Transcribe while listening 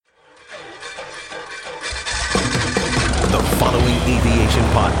Only Aviation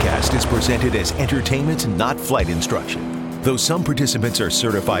podcast is presented as entertainment, not flight instruction. Though some participants are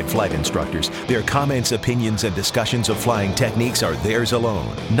certified flight instructors, their comments, opinions, and discussions of flying techniques are theirs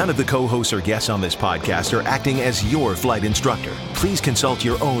alone. None of the co-hosts or guests on this podcast are acting as your flight instructor. Please consult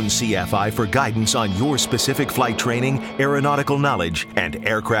your own CFI for guidance on your specific flight training, aeronautical knowledge, and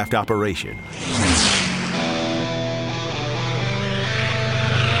aircraft operation.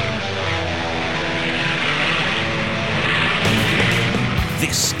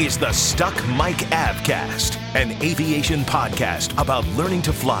 This is the Stuck Mike Avcast, an aviation podcast about learning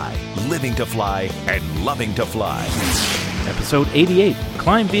to fly, living to fly, and loving to fly. Episode 88,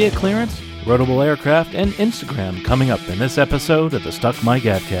 Climb Via Clearance, Roadable Aircraft, and Instagram coming up in this episode of the Stuck Mike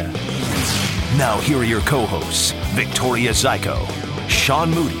Avcast. Now here are your co-hosts, Victoria Zyko, Sean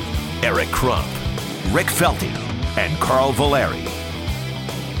Moody, Eric Crump, Rick Felty, and Carl Valeri.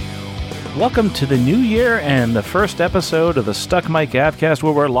 Welcome to the new year and the first episode of the Stuck Mike Avcast,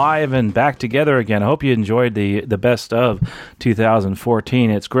 where we're live and back together again. I hope you enjoyed the best of 2014.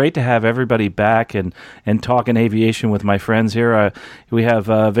 It's great to have everybody back and talking aviation with my friends here. We have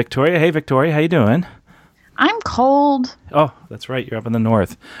Victoria. Hey, Victoria, how you doing? I'm cold. Oh, that's right. You're up in the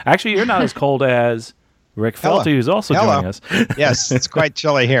north. Actually, you're not as cold as Rick Felty, who's also joining us. Yes, it's quite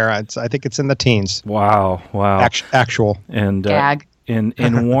chilly here. I think it's in the teens. Wow. Actual. And Gag.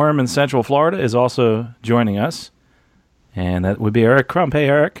 In warm and central Florida is also joining us, and that would be Eric Crump. Hey,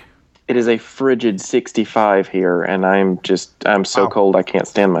 Eric. It is a frigid 65 here, and I'm so cold I can't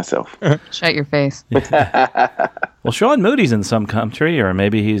stand myself. Shut your face. Well, Sean Moody's in some country, or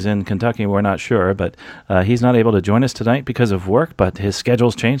maybe he's in Kentucky, we're not sure, but he's not able to join us tonight because of work, but his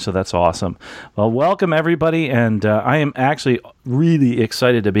schedule's changed, so that's awesome. Well, welcome, everybody, and I am actually really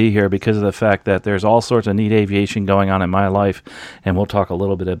excited to be here because of the fact that there's all sorts of neat aviation going on in my life, and we'll talk a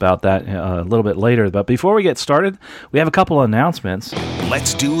little bit about that a little bit later. But before we get started, we have a couple of announcements.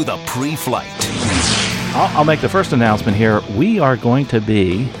 Let's do the pre-flight. I'll make the first announcement here. We are going to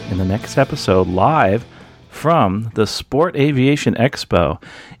be, in the next episode, live from the Sport Aviation Expo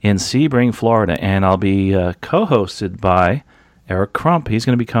in Sebring, Florida, and I'll be co-hosted by Eric Crump. He's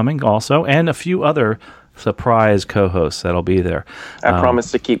going to be coming also, and a few other surprise co-hosts that'll be there. I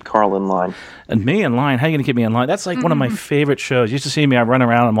promise to keep Carl in line. And me in line? How are you going to keep me in line? That's like one of my favorite shows. You used to see me, I run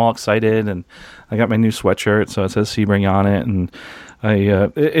around, I'm all excited, and I got my new sweatshirt, so it says Sebring on it, and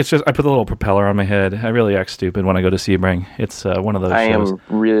it's just I put a little propeller on my head. I really act stupid when I go to Sebring. It's one of those shows. I am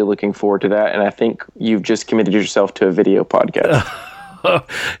really looking forward to that, and I think you've just committed yourself to a video podcast.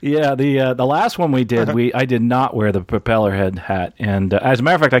 Yeah, the last one we did, I did not wear the propeller head hat, and as a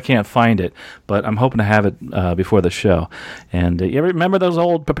matter of fact, I can't find it, but I'm hoping to have it before the show. And you ever remember those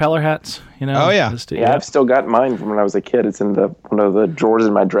old propeller hats? You know? Oh yeah, yeah. I've still got mine from when I was a kid. It's in one of the drawers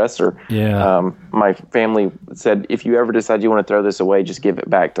in my dresser. Yeah. My family said, if you ever decide you want to throw this away, just give it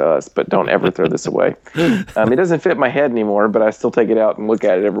back to us, but don't ever throw this away. It doesn't fit my head anymore, but I still take it out and look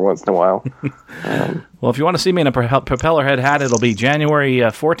at it every once in a while. Well, if you want to see me in a propeller head hat, it'll be January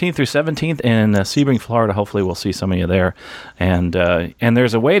 14th through 17th in Sebring, Florida. Hopefully we'll see some of you there. And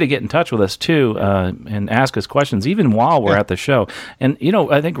there's a way to get in touch with us, too, and ask us questions, even while we're at the show. And,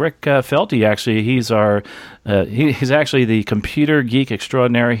 I think Rick Felty, actually, he's actually the computer geek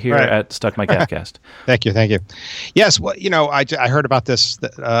extraordinary here at Stuck Mike Avcast. Thank you. Yes, well, I heard about this.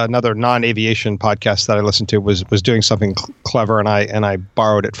 Another non-aviation podcast that I listened to was doing something clever, and I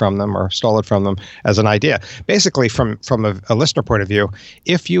borrowed it from them or stole it from them as an idea. Basically, from a listener point of view,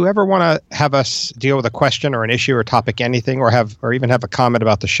 if you ever want to have us deal with a question or an issue or topic, anything, or even have a comment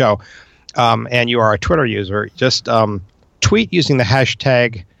about the show, and you are a Twitter user, just tweet using the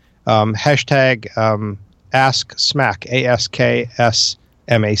hashtag AskSmack,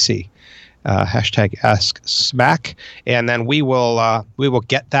 ASKSMAC. Hashtag AskSmack, and then we will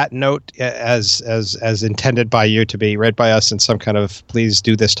get that note as intended by you to be read by us in some kind of please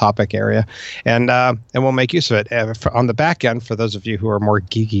do this topic area, and we'll make use of it. On the back end, for those of you who are more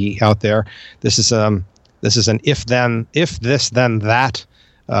geeky out there, this is an if this then that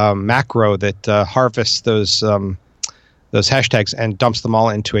macro that harvests those hashtags and dumps them all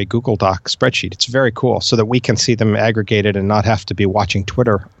into a Google Doc spreadsheet. It's very cool, so that we can see them aggregated and not have to be watching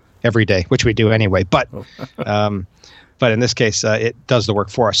Twitter every day, which we do anyway. But in this case, it does the work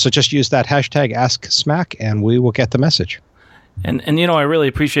for us. So just use that hashtag AskSmack, and we will get the message. And I really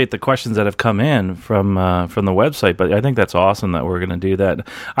appreciate the questions that have come in from the website, but I think that's awesome that we're going to do that.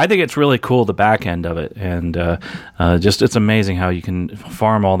 I think it's really cool, the back end of it, and just it's amazing how you can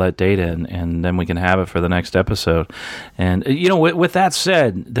farm all that data, and then we can have it for the next episode. And with that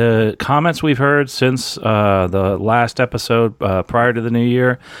said, the comments we've heard since the last episode prior to the new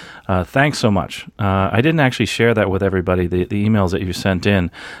year, thanks so much. I didn't actually share that with everybody, the emails that you sent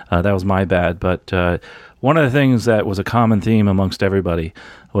in. That was my bad, but one of the things that was a common theme amongst everybody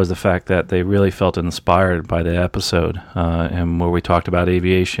was the fact that they really felt inspired by the episode, and where we talked about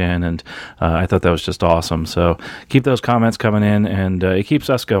aviation, and I thought that was just awesome. So keep those comments coming in, and it keeps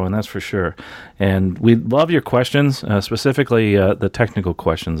us going, that's for sure. And we love your questions, specifically the technical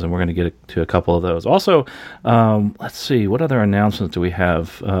questions, and we're going to get to a couple of those. Also, let's see, what other announcements do we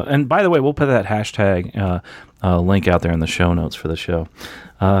have? And by the way, we'll put that hashtag link out there in the show notes for the show.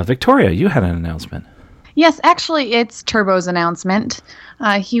 Victoria, you had an announcement. Yes, actually, it's Turbo's announcement.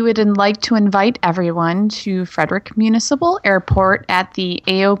 He would like to invite everyone to Frederick Municipal Airport at the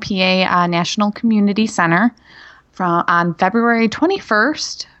AOPA National Community Center on February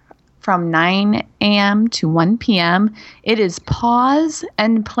 21st from 9 a.m. to 1 p.m. It is Paws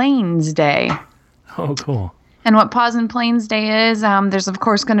and Planes Day. Oh, cool. And what Paws and Planes Day is, there's of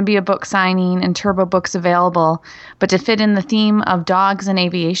course going to be a book signing and Turbo books available. But to fit in the theme of dogs and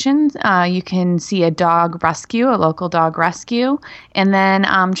aviation, you can see a dog rescue, a local dog rescue. And then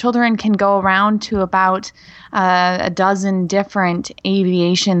children can go around to about a dozen different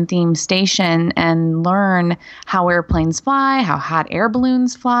aviation-themed stations and learn how airplanes fly, how hot air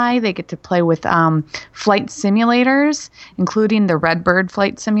balloons fly. They get to play with flight simulators, including the Redbird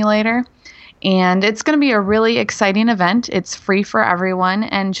flight simulator. And it's going to be a really exciting event. It's free for everyone,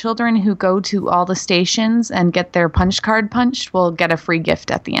 and children who go to all the stations and get their punch card punched will get a free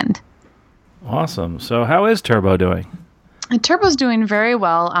gift at the end. Awesome. So how is Turbo doing? Turbo's doing very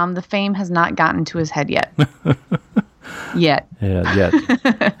well. The fame has not gotten to his head yet. Yet. Yeah, yet.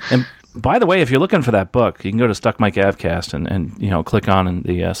 And by the way, if you're looking for that book, you can go to Stuck Mike Avcast and click on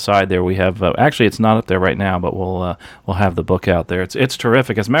the side there. We have actually it's not up there right now, but we'll have the book out there. It's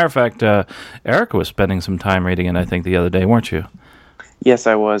terrific. As a matter of fact, Erica was spending some time reading it, I think, the other day, weren't you? Yes,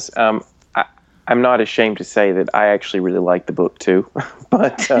 I was. I'm not ashamed to say that I actually really like the book too,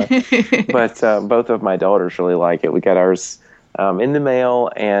 but both of my daughters really like it. We got ours in the mail,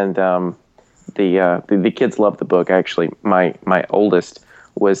 and the kids love the book. Actually, my oldest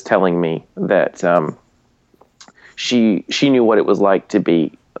was telling me that she knew what it was like to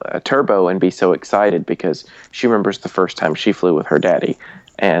be a Turbo and be so excited because she remembers the first time she flew with her daddy,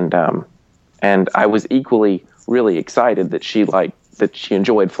 and I was equally really excited that she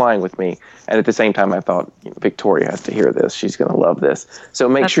enjoyed flying with me, and at the same time I thought, Victoria has to hear this. She's going to love this. So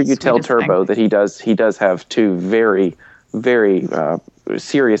make sure you tell Turbo that he does have two very, very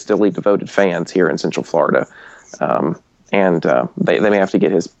seriously devoted fans here in Central Florida. And they may have to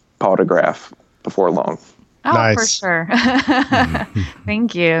get his autograph before long. Oh, Nice. For sure.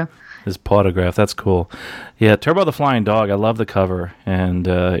 Thank you. His autograph, that's cool. Yeah, Turbo the Flying Dog, I love the cover, and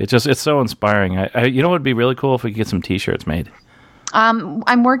it's so inspiring. It would be really cool if we could get some T-shirts made.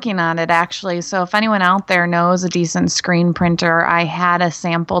 I'm working on it, actually. So if anyone out there knows a decent screen printer, I had a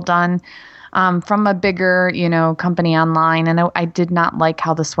sample done from a bigger, company online, and I did not like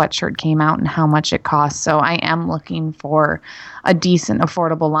how the sweatshirt came out and how much it cost. So I am looking for a decent,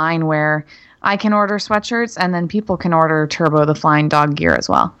 affordable line where I can order sweatshirts and then people can order Turbo the Flying Dog gear as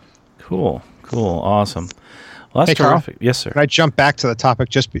well. Cool, awesome. Well, that's terrific. Carl, yes, sir. Can I jump back to the topic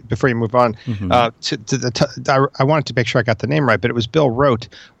just before you move on? Mm-hmm. I wanted to make sure I got the name right, but it was Bill Rote,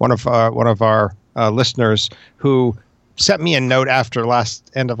 one of our listeners, who sent me a note after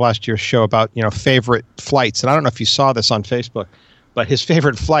end of last year's show about favorite flights, and I don't know if you saw this on Facebook, but his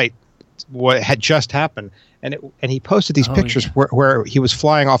favorite flight had just happened, and he posted these pictures where he was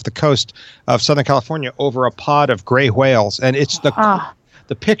flying off the coast of Southern California over a pod of gray whales, and it's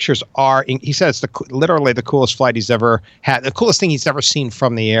the pictures are, he said it's literally the coolest flight he's ever had, the coolest thing he's ever seen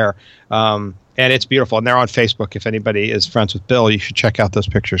from the air, and it's beautiful, and they're on Facebook. If anybody is friends with Bill, you should check out those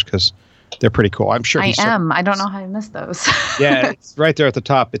pictures because they're pretty cool. I'm sure I am. I don't know how I missed those. Yeah, it's right there at the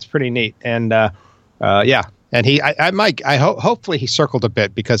top. It's pretty neat. And yeah, and hopefully he circled a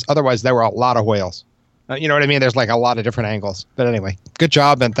bit because otherwise there were a lot of whales. You know what I mean? There's like a lot of different angles. But anyway, good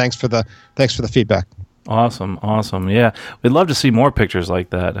job and thanks for the feedback. Awesome. Yeah, we'd love to see more pictures like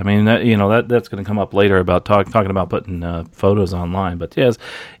that. I mean, that's going to come up later about talking about putting photos online. But yes,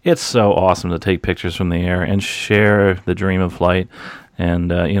 it's so awesome to take pictures from the air and share the dream of flight.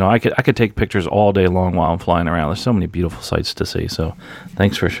 And I could take pictures all day long while I'm flying around. There's so many beautiful sights to see. So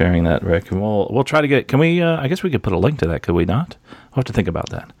thanks for sharing that, Rick. And we'll try to get. Can we? I guess we could put a link to that. Could we not? I'll have to think about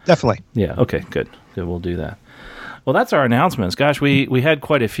that. Definitely. Yeah. Okay. Good. We'll do that. Well, that's our announcements. Gosh, we had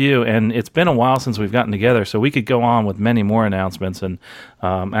quite a few, and it's been a while since we've gotten together, so we could go on with many more announcements. And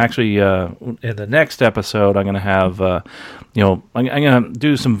actually, in the next episode, I'm going to have, I'm going to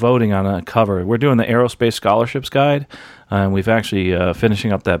do some voting on a cover. We're doing the Aerospace Scholarships Guide, and we've actually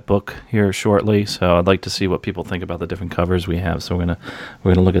finishing up that book here shortly. So I'd like to see what people think about the different covers we have. So we're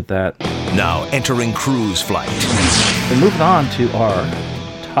gonna look at that. Now entering cruise flight. And moving on to our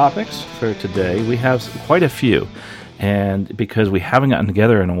topics for today, we have quite a few, and because we haven't gotten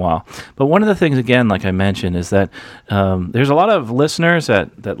together in a while. But one of the things, again, like I mentioned, is that there's a lot of listeners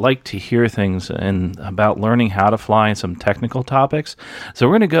that like to hear things about learning how to fly and some technical topics. So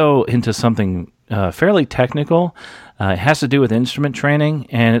we're going to go into something fairly technical. It has to do with instrument training,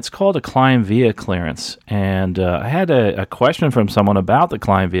 and it's called a climb via clearance. And I had a question from someone about the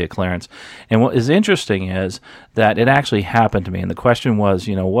climb via clearance. And what is interesting is that it actually happened to me. And the question was,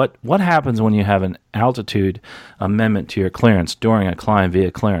 what happens when you have an altitude amendment to your clearance during a climb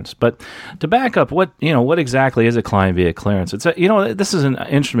via clearance? But to back up, what exactly is a climb via clearance? It's this is an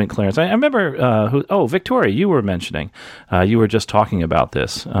instrument clearance. I remember Victoria, you were mentioning, you were just talking about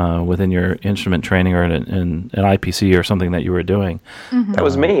this within your instrument training or an IPC or something that you were doing. Mm-hmm. That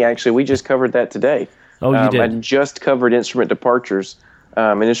was me, actually. We just covered that today. Oh, you did? I just covered instrument departures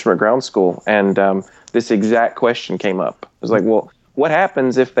in instrument ground school, and this exact question came up. It was like, well, what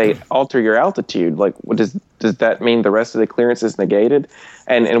happens if they alter your altitude? Like, what does that mean the rest of the clearance is negated?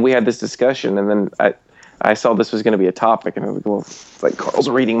 And we had this discussion, and then I saw this was going to be a topic, and I was like, well, it's like Carl's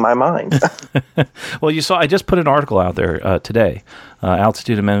reading my mind. Well, you saw, I just put an article out there today,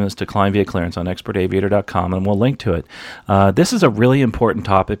 Altitude Amendments to Climb Via Clearance on expertaviator.com, and we'll link to it. This is a really important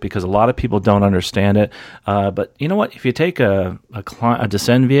topic because a lot of people don't understand it. But you know what? If you take a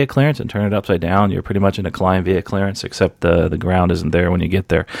descend via clearance and turn it upside down, you're pretty much in a climb via clearance, except the ground isn't there when you get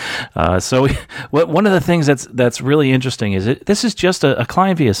there. So one of the things that's really interesting is this is just a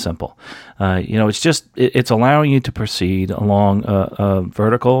climb via simple. It's allowing you to proceed along a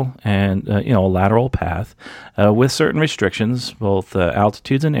vertical and a lateral path with certain restrictions, both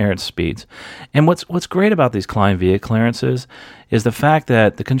altitudes and air speeds. And what's great about these climb via clearances is the fact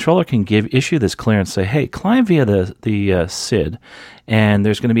that the controller can issue this clearance, say, hey, climb via the SID, and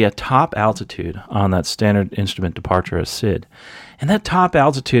there's going to be a top altitude on that standard instrument departure as SID. And that top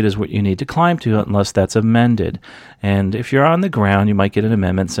altitude is what you need to climb to unless that's amended. And if you're on the ground, you might get an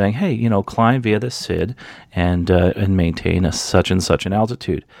amendment saying, hey, climb via the SID and maintain a such and such an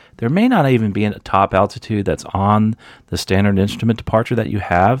altitude. There may not even be a top altitude that's on the standard instrument departure that you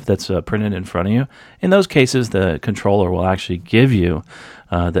have that's printed in front of you. In those cases, the controller will actually give you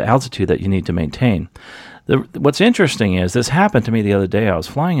the altitude that you need to maintain. What's interesting is this happened to me the other day. I was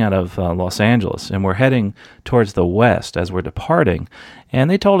flying out of Los Angeles, and we're heading towards the west as we're departing, and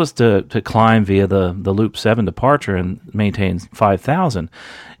they told us to climb via the Loop 7 departure and maintain 5,000.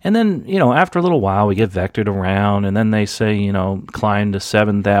 And then, after a little while, we get vectored around, and then they say, climb to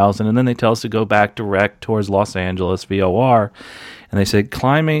 7,000, and then they tell us to go back direct towards Los Angeles VOR, and they say,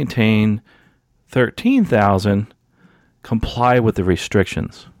 climb, maintain 13,000, comply with the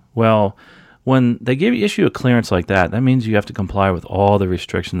restrictions. Well, when they issue a clearance like that, that means you have to comply with all the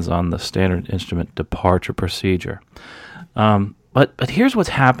restrictions on the standard instrument departure procedure. But here's what's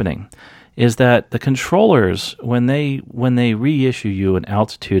happening, is that the controllers, when they reissue you an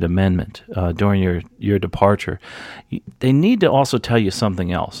altitude amendment during your departure, they need to also tell you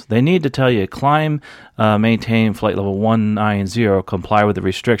something else. They need to tell you climb, maintain flight level 190, comply with the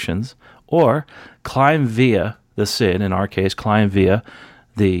restrictions, or climb via the SID, in our case, climb via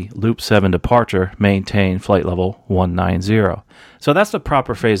the Loop 7 departure, maintain flight level 190. So that's the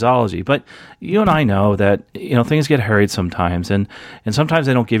proper phraseology. But you and I know that things get hurried sometimes, and sometimes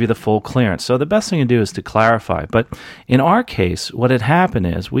they don't give you the full clearance. So the best thing to do is to clarify. But in our case, what had happened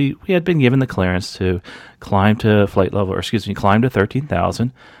is we had been given the clearance to climb to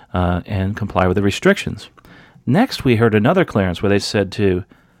 13,000 and comply with the restrictions. Next, we heard another clearance where they said to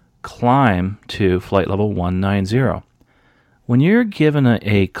climb to flight level 190. When you're given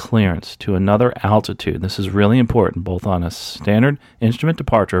a clearance to another altitude, this is really important, both on a standard instrument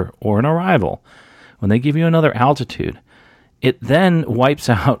departure or an arrival. When they give you another altitude, it then wipes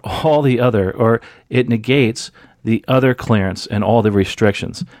out all the other, or it negates the other clearance and all the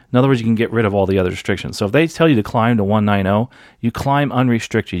restrictions. In other words, you can get rid of all the other restrictions. So if they tell you to climb to 190, you climb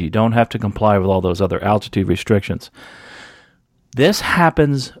unrestricted. You don't have to comply with all those other altitude restrictions. This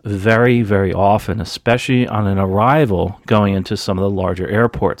happens very, very often, especially on an arrival going into some of the larger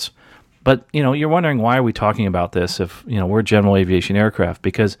airports. But, you're wondering, why are we talking about this if, we're general aviation aircraft?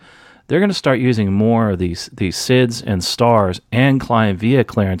 Because they're going to start using more of these SIDs and STARs and climb via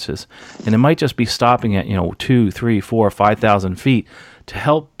clearances. And it might just be stopping at, 2, 3, 4, 5,000 feet to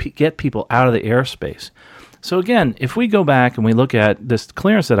help get people out of the airspace. So again, if we go back and we look at this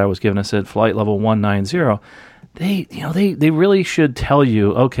clearance that I was given, I said flight level 190, they really should tell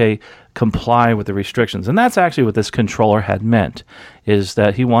you, okay, comply with the restrictions. And that's actually what this controller had meant, is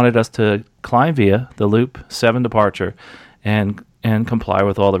that he wanted us to climb via the Loop 7 departure and comply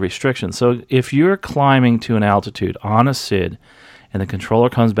with all the restrictions. So if you're climbing to an altitude on a SID and the controller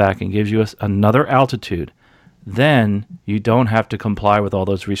comes back and gives you another altitude, then you don't have to comply with all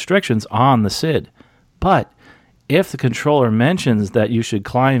those restrictions on the SID. But if the controller mentions that you should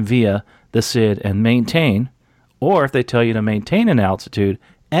climb via the SID and maintain, or if they tell you to maintain an altitude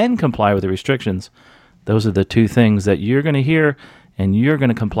and comply with the restrictions, those are the two things that you're going to hear, and you're going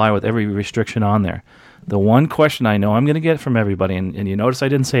to comply with every restriction on there. The one question I know I'm going to get from everybody, and you notice I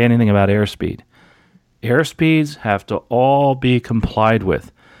didn't say anything about airspeed. Airspeeds have to all be complied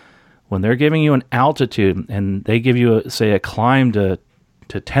with. When they're giving you an altitude and they give you, a climb to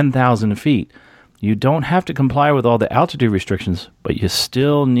 10,000 feet, you don't have to comply with all the altitude restrictions, but you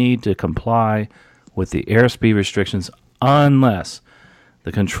still need to comply with the airspeed restrictions unless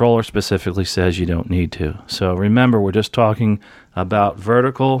the controller specifically says you don't need to. So remember, we're just talking about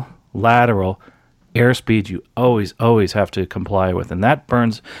vertical, lateral airspeed you always have to comply with, and that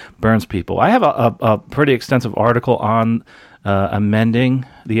burns people. I have a pretty extensive article on amending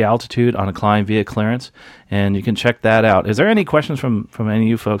the altitude on a climb via clearance, and you can check that out. Is there any questions from any of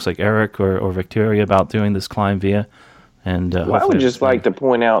you folks, like Eric or Victoria, about doing this climb via? And I would just like to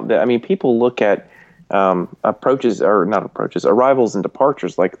point out that, people look at arrivals and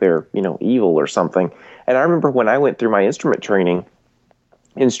departures like they're, evil or something. And I remember when I went through my instrument training,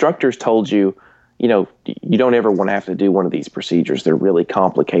 instructors told you, you don't ever want to have to do one of these procedures. They're really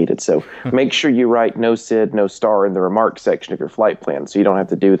complicated. So make sure you write no SID, no STAR in the remarks section of your flight plan so you don't have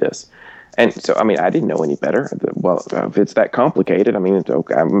to do this. And so, I didn't know any better. Well, if it's that complicated,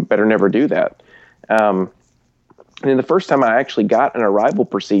 okay, I better never do that. And then the first time I actually got an arrival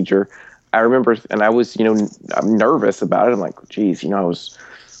procedure, I remember, and I was, I'm nervous about it. I'm like, geez, I was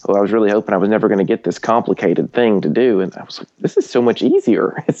really hoping I was never going to get this complicated thing to do. And I was like, this is so much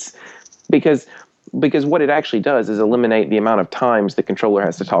easier. It's because what it actually does is eliminate the amount of times the controller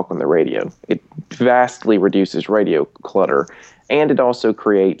has to talk on the radio. It vastly reduces radio clutter, and it also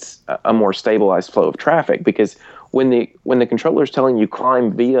creates a more stabilized flow of traffic, because when the controller is telling you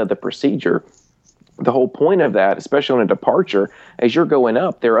climb via the procedure, the whole point of that, especially on a departure, as you're going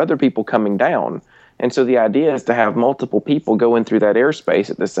up, there are other people coming down. And so the idea is to have multiple people going through that airspace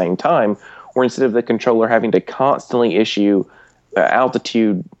at the same time, where instead of the controller having to constantly issue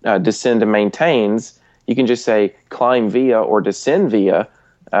altitude descend and maintains, you can just say climb via or descend via,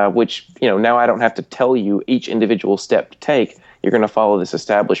 which, now I don't have to tell you each individual step to take. You're going to follow this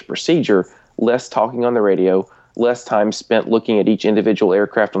established procedure, less talking on the radio, less time spent looking at each individual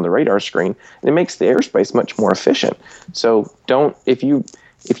aircraft on the radar screen, and it makes the airspace much more efficient. So if you,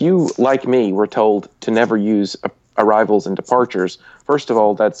 like me, were told to never use arrivals and departures, first of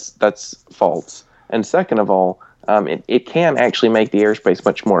all, that's false. And second of all, it can actually make the airspace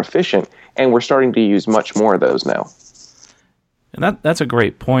much more efficient, and we're starting to use much more of those now. And that's a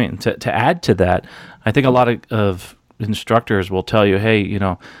great point. To add to that, I think a lot of instructors will tell you, hey,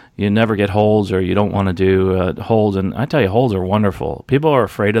 you never get holds, or you don't want to do holds. And I tell you, holds are wonderful. People are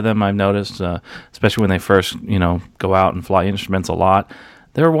afraid of them, I've noticed, especially when they first, go out and fly instruments a lot.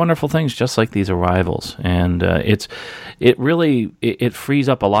 They're wonderful things, just like these arrivals, and it really frees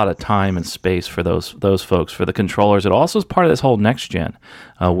up a lot of time and space for those folks, for the controllers. It also is part of this whole next gen,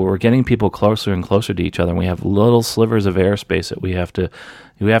 where we're getting people closer and closer to each other. And we have little slivers of airspace that we have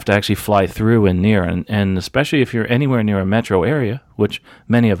to actually fly through and near, and especially if you're anywhere near a metro area, which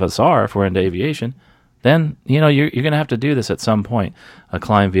many of us are if we're into aviation, then you're going to have to do this at some point, a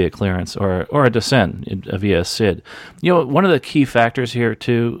climb via clearance or a descent via a SID. One of the key factors here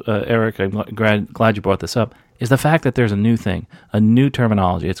too, Eric, I'm glad you brought this up, is the fact that there's a new thing, a new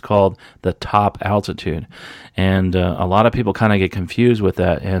terminology. It's called the top altitude. And a lot of people kind of get confused with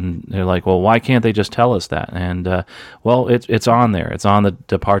that, and they're like, well, why can't they just tell us that? And, well, it's on there. It's on the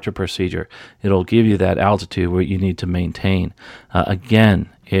departure procedure. It'll give you that altitude where you need to maintain. Again,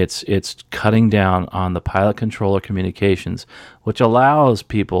 it's cutting down on the pilot-controller communications, which allows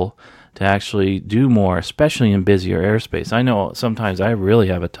people to actually do more, especially in busier airspace. I know sometimes I really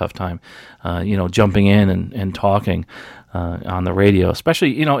have a tough time, jumping in and talking on the radio,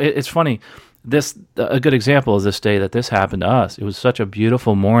 especially, it's funny. A good example is this day that this happened to us. It was such a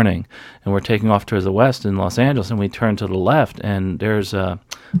beautiful morning, and we're taking off towards the west in Los Angeles, and we turn to the left, and there's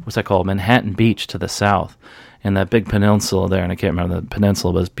what's that called? Manhattan Beach to the south, and that big peninsula there, and I can't remember the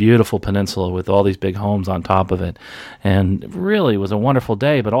peninsula, but it's a beautiful peninsula with all these big homes on top of it, and really it was a wonderful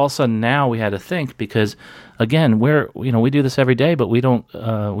day. But all of a sudden now we had to think, because again, we do this every day, but we don't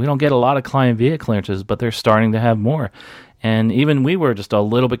get a lot of client VIA clearances, but they're starting to have more. And even we were just a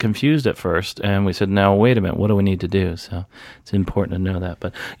little bit confused at first, and we said, "No, wait a minute, what do we need to do?" So it's important to know that.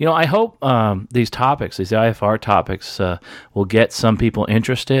 But I hope these topics, these IFR topics, will get some people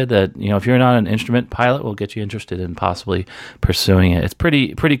interested. That if you're not an instrument pilot, will get you interested in possibly pursuing it. It's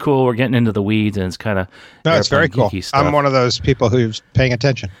pretty cool. We're getting into the weeds, and it's kind of it's very cool. Stuff. I'm one of those people who's paying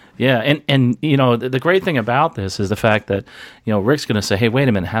attention. Yeah, and the great thing about this is the fact that Rick's going to say, "Hey, wait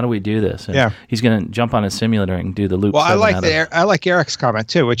a minute, how do we do this?" And he's going to jump on his simulator and do the loop. Well, I like Eric's comment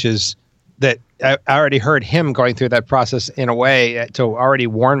too, which is that I already heard him going through that process in a way to already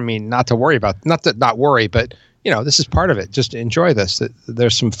warn me not to worry about, not worry, but this is part of it. Just enjoy this.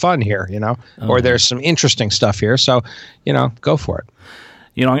 There's some fun here, or there's some interesting stuff here. So, go for it.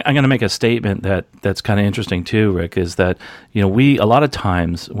 I'm going to make a statement that's kind of interesting too, Rick, is that, we, a lot of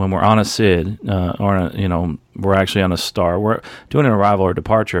times when we're on a SID, we're actually on a STAR, we're doing an arrival or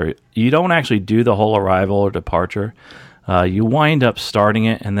departure, you don't actually do the whole arrival or departure. You wind up starting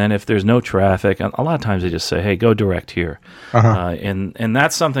it, and then if there's no traffic, a lot of times they just say, "Hey, go direct here." And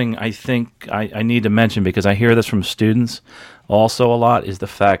that's something I think I need to mention, because I hear this from students also a lot, is the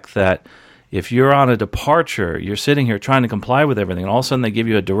fact that if you're on a departure, you're sitting here trying to comply with everything, and all of a sudden they give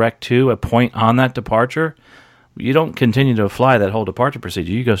you a direct to a point on that departure, you don't continue to fly that whole departure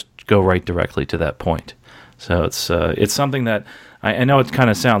procedure. You go right directly to that point. So it's something that I know it kind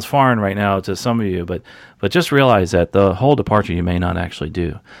of sounds foreign right now to some of you, but just realize that the whole departure you may not actually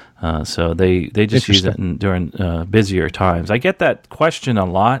do. So they just use it during busier times. I get that question a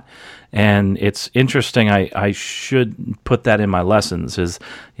lot, and it's interesting. I should put that in my lessons. Is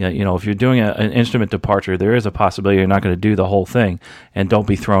if you're doing an instrument departure, there is a possibility you're not going to do the whole thing, and don't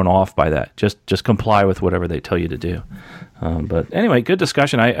be thrown off by that. Just comply with whatever they tell you to do. But anyway, good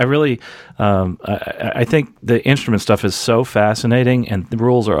discussion. I really I think the instrument stuff is so fascinating, and the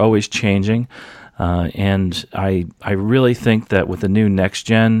rules are always changing. And I really think that with the new next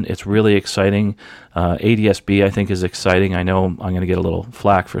gen, it's really exciting. ADS-B, I think, is exciting. I know I'm going to get a little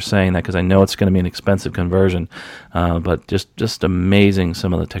flack for saying that, because I know it's going to be an expensive conversion. But just amazing,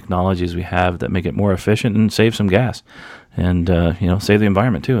 some of the technologies we have that make it more efficient and save some gas, and save the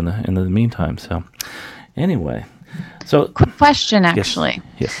environment too in the meantime. So anyway. So, quick question, actually.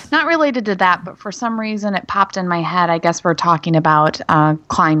 Yes. Not related to that, but for some reason it popped in my head. I guess we're talking about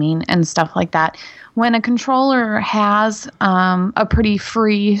climbing and stuff like that. When a controller has a pretty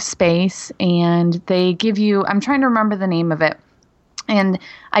free space and they give you, I'm trying to remember the name of it, and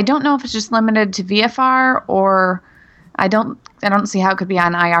I don't know if it's just limited to VFR, or I don't see how it could be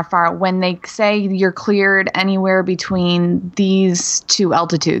on IFR, when they say you're cleared anywhere between these two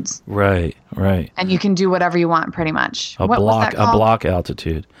altitudes. Right. And you can do whatever you want, pretty much. A block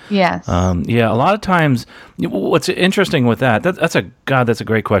altitude. Yes. Yeah, a lot of times, what's interesting with that's a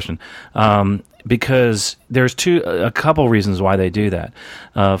great question. Because there's a couple reasons why they do that.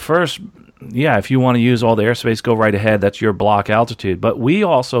 First, if you want to use all the airspace, go right ahead. That's your block altitude. But we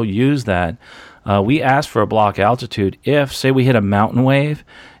also use that. We ask for a block altitude if, say, we hit a mountain wave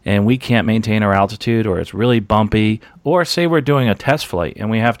and we can't maintain our altitude, or it's really bumpy, or say we're doing a test flight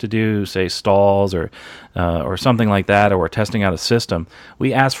and we have to do, say, stalls or something like that, or we're testing out a system.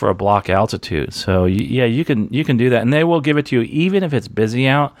 We ask for a block altitude. So you can do that, and they will give it to you even if it's busy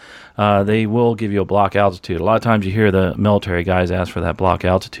out. They will give you a block altitude. A lot of times you hear the military guys ask for that block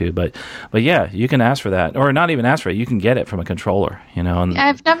altitude, but yeah, you can ask for that, or not even ask for it. You can get it from a controller, And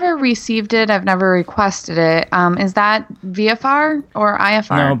I've never received it. I've never requested it. Is that VFR or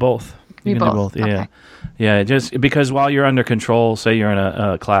IFR? No, both. You can do both. Yeah. Okay. Yeah, just because while you're under control, say you're in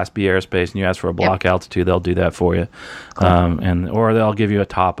a Class B airspace and you ask for a block altitude, they'll do that for you. Cool. Or they'll give you a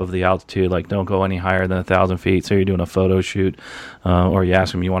top of the altitude, like don't go any higher than 1,000 feet. So you're doing a photo shoot, or you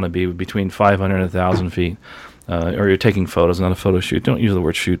ask them you want to be between 500 and 1,000 feet. Or you're taking photos, not a photo shoot. Don't use the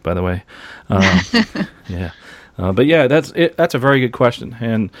word shoot, by the way. Yeah. But yeah, that's a very good question.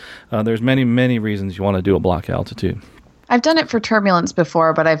 And there's many, many reasons you want to do a block altitude. I've done it for turbulence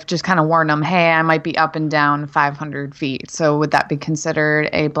before, but I've just kind of warned them, hey, I might be up and down 500 feet. So would that be considered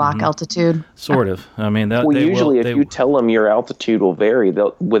a block altitude? Sort of. I mean, if you tell them your altitude will vary,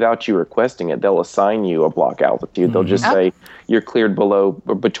 without you requesting it, they'll assign you a block altitude. They'll just say you're cleared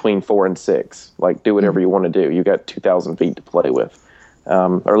between 4 and 6. Like, do whatever you want to do. You got 2,000 feet to play with.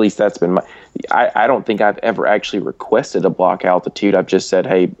 Or at least that's been I don't think I've ever actually requested a block altitude. I've just said,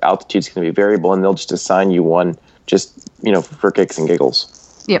 hey, altitude's going to be variable, and they'll just assign you one just, for kicks and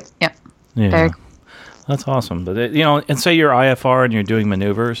giggles. Yep. Yeah. That's awesome. But, and say you're IFR and you're doing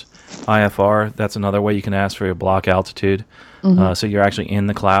maneuvers, IFR, that's another way you can ask for your block altitude. So you're actually in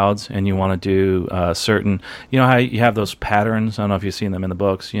the clouds and you want to do certain, how you have those patterns. I don't know if you've seen them in the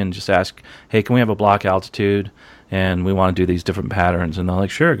books. You can just ask, hey, can we have a block altitude? And we want to do these different patterns. And they're like,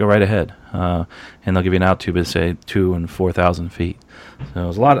 sure, go right ahead. And they'll give you an altitude of, say, 2,000 and 4,000 feet. So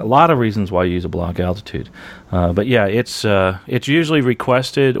there's a lot of reasons why you use a block altitude. But yeah, it's usually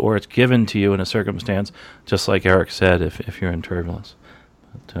requested or it's given to you in a circumstance, just like Eric said, if you're in turbulence.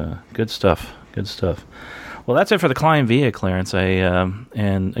 But good stuff. Well, that's it for the Klein VA clearance.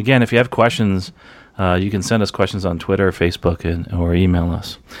 And again, if you have questions, you can send us questions on Twitter, Facebook, or email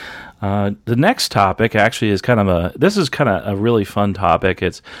us. The next topic actually is kind of a really fun topic.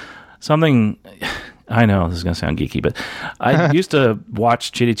 It's something, I know this is going to sound geeky, but I used to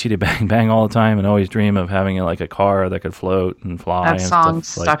watch Chitty Chitty Bang Bang all the time and always dream of having a car that could float and fly. That song's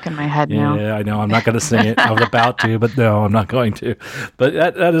stuck in my head now. Yeah, I know. I'm not going to sing it. I was about to, but no, I'm not going to. But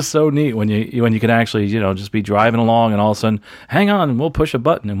that is so neat when you can actually, just be driving along and all of a sudden, hang on, and we'll push a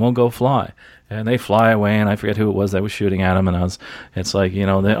button and we'll go fly. And they fly away, and I forget who it was that was shooting at them. And it's like,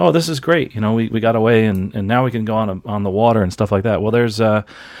 this is great. We got away, and now we can go on the water and stuff like that. Well, there's a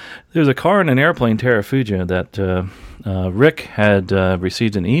car in an airplane, Terrafugia, that Rick had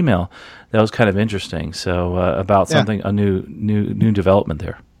received an email that was kind of interesting. So about something, a new development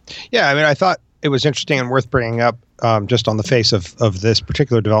there. Yeah, I mean, I thought it was interesting and worth bringing up just on the face of this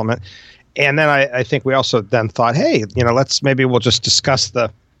particular development. And then I think we also then thought, hey, we'll just discuss the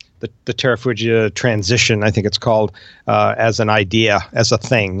Terrafugia transition, I think it's called, as an idea, as a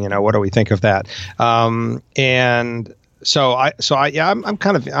thing. What do we think of that? And so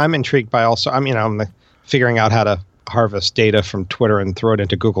I'm intrigued by also. I'm figuring out how to harvest data from Twitter and throw it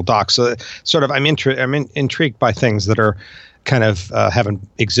into Google Docs. So sort of I'm intrigued by things that are kind of haven't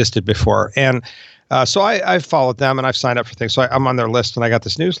existed before. And so I've followed them and I've signed up for things. So I'm on their list and I got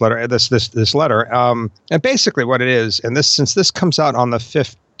this newsletter, this letter. And basically what it is, and since this comes out on the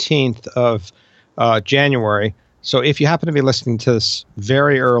 15th of January, so if you happen to be listening to this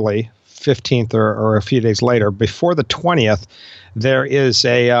very early, 15th or a few days later, before the 20th, there is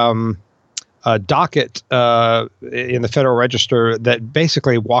a docket in the Federal Register that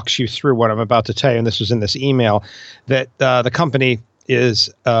basically walks you through what I'm about to tell you, and this was in this email, that the company is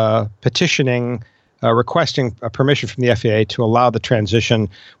petitioning, requesting permission from the FAA to allow the transition,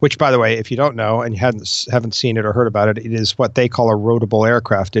 which, by the way, if you don't know and you haven't seen it or heard about it, it is what they call a roadable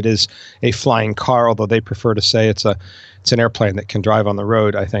aircraft. It is a flying car, although they prefer to say it's an airplane that can drive on the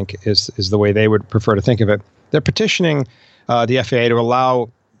road, I think is the way they would prefer to think of it. They're petitioning the FAA to allow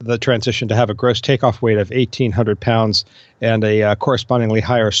the transition to have a gross takeoff weight of 1,800 pounds and a correspondingly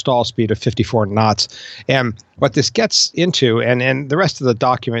higher stall speed of 54 knots. And what this gets into, and the rest of the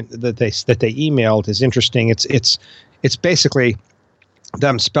document that they emailed is interesting. It's basically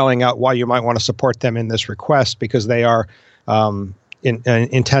them spelling out why you might want to support them in this request, because they are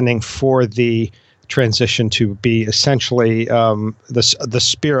intending for the transition to be essentially the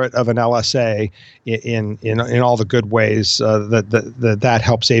spirit of an LSA in all the good ways that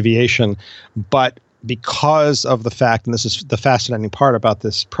helps aviation. But because of the fact, and this is the fascinating part about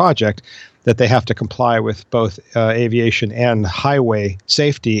this project, that they have to comply with both aviation and highway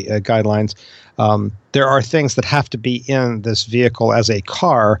safety guidelines, there are things that have to be in this vehicle as a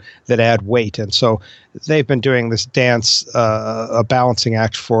car that add weight. And so they've been doing this dance, a balancing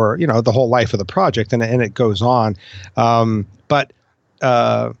act for, the whole life of the project, and it goes on. So what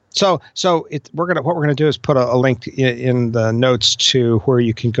we're gonna do is put a link in the notes to where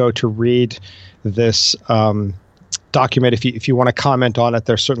you can go to read this document. If you want to comment on it,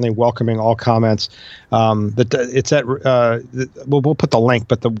 they're certainly welcoming all comments. It's at we'll put the link,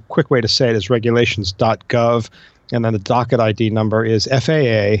 but the quick way to say it is regulations.gov, and then the docket ID number is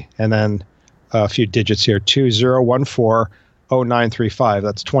FAA, and then a few digits here, 2014-0935.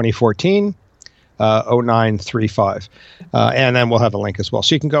 That's 2014 0935, and then we'll have a link as well,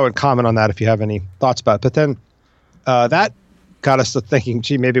 so you can go and comment on that if you have any thoughts about it. But then that got us to thinking,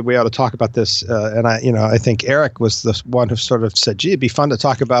 gee, maybe we ought to talk about this. And I think Eric was the one who sort of said, gee, it'd be fun to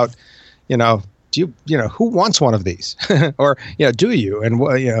talk about, who wants one of these? Or, do you? And,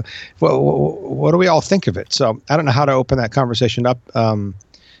 what do we all think of it? So I don't know how to open that conversation up.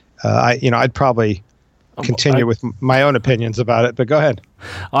 I'd probably continue with my own opinions about it, but go ahead.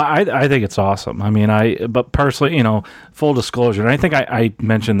 I think it's awesome. I mean, but personally, full disclosure, and I think I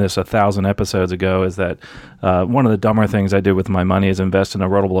mentioned this 1,000 episodes ago, is that one of the dumber things I did with my money is invest in a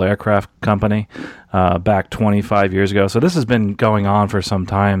rotable aircraft company back 25 years ago. So this has been going on for some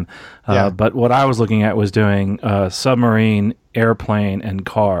time. But what I was looking at was doing submarine, airplane, and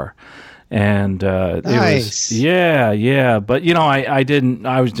car. And nice. It was, but I didn't.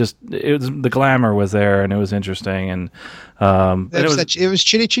 I was just, the glamour was there, and it was interesting, and it was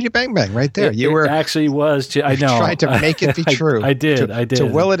Chitty Chitty Bang Bang right there. It actually was. I know. Tried to make it be true. I did to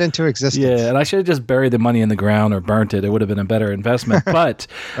will it into existence. Yeah, and I should have just buried the money in the ground or burnt it. It would have been a better investment. But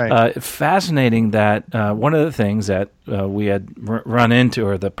right. Fascinating that one of the things that we had run into,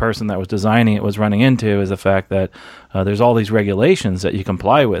 or the person that was designing it was running into, is the fact that there's all these regulations that you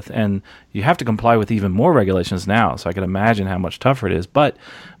comply with, and you have to comply with even more regulations now. So I can imagine how much tougher it is. But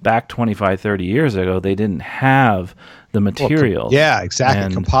back 25, 30 years ago, they didn't have the materials. Yeah, exactly.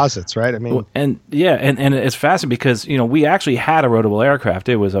 And composites, right? I mean, and it's fascinating because, we actually had a rotable aircraft.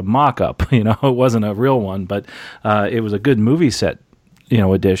 It was a mock-up, it wasn't a real one, but it was a good movie set,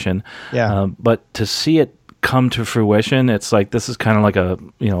 edition. Yeah. But to see it come to fruition, it's like, this is kind of like a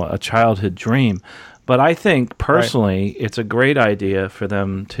childhood dream. But I think personally, It's a great idea for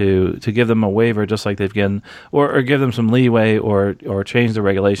them to give them a waiver, just like they've given, or give them some leeway, or change the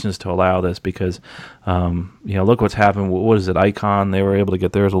regulations to allow this, because look what's happened. What is it, Icon? They were able to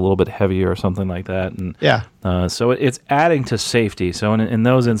get theirs a little bit heavier or something like that, and so it's adding to safety. So in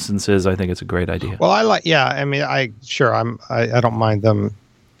those instances, I think it's a great idea. Well, I don't mind them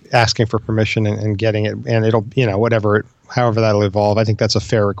asking for permission and getting it, and it'll however that'll evolve. I think that's a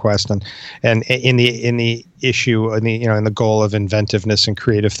fair request, and in the issue, in the goal of inventiveness and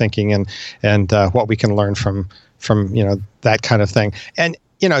creative thinking, and what we can learn from that kind of thing. And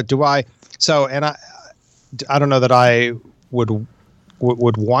I don't know that I would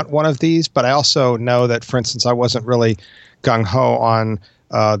want one of these, but I also know that, for instance, I wasn't really gung ho on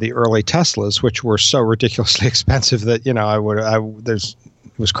the early Teslas, which were so ridiculously expensive that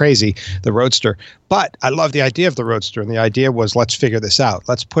it was crazy, the Roadster. But I love the idea of the Roadster, and the idea was, let's figure this out.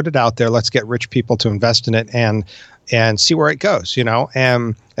 Let's put it out there. Let's get rich people to invest in it and see where it goes,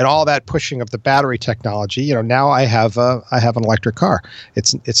 and all that pushing of the battery technology. Now I have an electric car.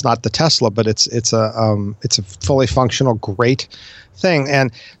 It's not the Tesla, but it's a fully functional, great thing.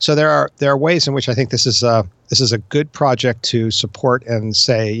 And so there are ways in which I think this is a good project to support and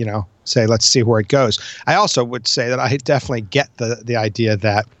say let's see where it goes. I also would say that I definitely get the idea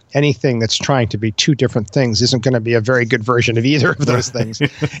that anything that's trying to be two different things isn't going to be a very good version of either of those things.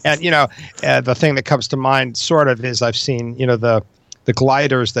 And the thing that comes to mind sort of is, I've seen the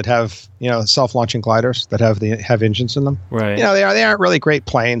gliders that have self-launching gliders that have engines in them. Right. They aren't really great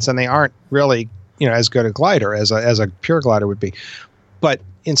planes, and they aren't really as good a glider as a pure glider would be. But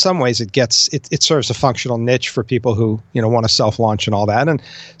in some ways, it serves a functional niche for people who want to self-launch and all that. And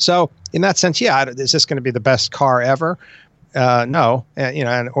so, in that sense, is this going to be the best car ever? No,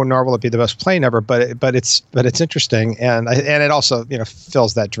 or nor will it be the best plane ever. But it's interesting, and it also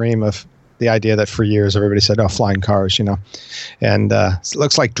fills that dream of the idea that for years everybody said, flying cars, and it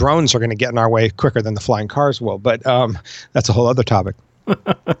looks like drones are going to get in our way quicker than the flying cars will. But that's a whole other topic.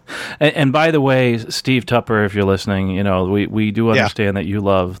 And by the way, Steve Tupper, if you're listening, we do understand that you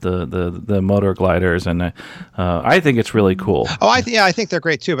love the motor gliders, and I think it's really cool. Oh, I think they're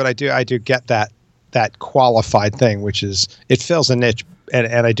great too. But I do get that qualified thing, which is, it fills a niche,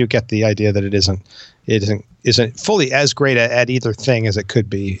 and I do get the idea that it isn't fully as great at either thing as it could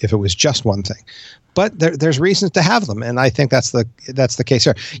be if it was just one thing. But there's reasons to have them, and I think that's the case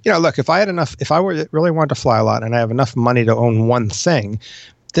here. Look, if I really wanted to fly a lot, and I have enough money to own one thing,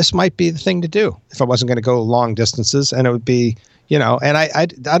 this might be the thing to do. If I wasn't going to go long distances, and it would be, and I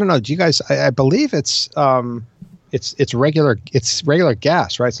don't know. Do you guys? I believe it's regular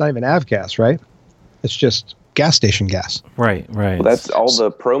gas, right? It's not even avgas, right? It's just gas station gas. Right. Well, that's all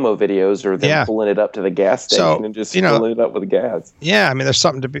the promo videos are them pulling it up to the gas station and just filling it up with gas. Yeah, I mean, there's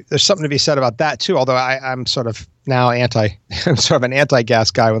something to be said about that too. Although I'm sort of now I'm sort of an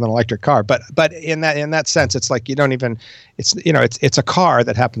anti-gas guy with an electric car. But in that sense, it's like it's a car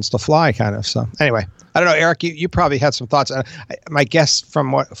that happens to fly, kind of. So anyway, I don't know, Eric, you probably had some thoughts. My guess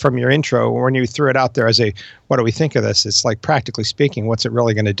from your intro, when you threw it out there as what do we think of this? It's like, practically speaking, what's it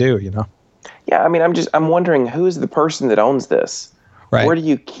really going to do? Yeah, I mean, I'm wondering, who's the person that owns this? Right. Where do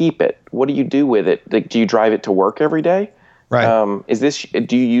you keep it? What do you do with it? Like, do you drive it to work every day? Right.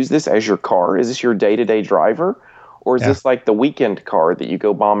 Do you use this as your car? Is this your day-to-day driver? Or is this like the weekend car that you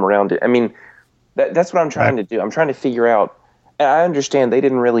go bomb around? I mean, that's what I'm trying to do. I'm trying to figure out. And I understand they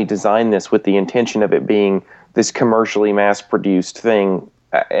didn't really design this with the intention of it being this commercially mass-produced thing,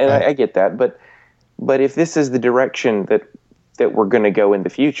 and I get that. But if this is the direction that we're going to go in the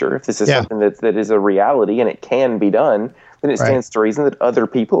future, if this is something that is a reality and it can be done, then it stands to reason that other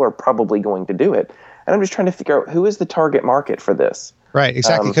people are probably going to do it. And I'm just trying to figure out who is the target market for this. Right,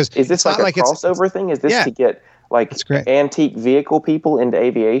 exactly. Because is this like a crossover thing? Is this to get like antique vehicle people into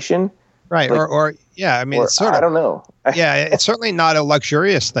aviation? Right, like, I mean, it's sort of, I don't know. It's certainly not a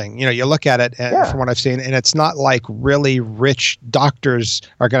luxurious thing. You know, you look at it from what I've seen, and it's not like really rich doctors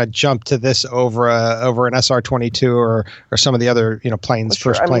are going to jump to this over an SR-22 or some of the other planes,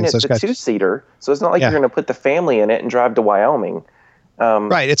 planes. I mean, it's a two-seater, so it's not like you're going to put the family in it and drive to Wyoming.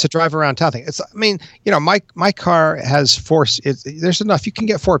 Right, it's a drive around town thing. My car has four. There's enough. You can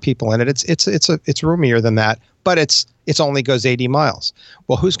get four people in it. It's roomier than that, but it's only goes 80 miles.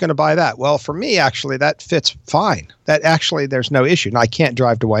 Well, who's going to buy that? Well, for me, actually, that fits fine. That actually, there's no issue. Now, I can't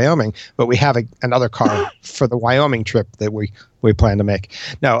drive to Wyoming, but we have another car for the Wyoming trip that we plan to make.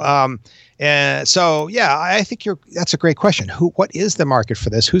 No, and so I think that's a great question. What is the market for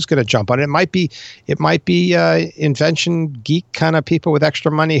this? Who's going to jump on it? It might be invention geek kind of people with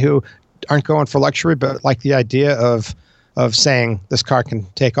extra money who aren't going for luxury, but like the idea of saying this car can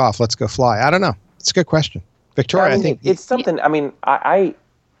take off. Let's go fly. I don't know. It's a good question. Victoria, I think it's something. I mean, I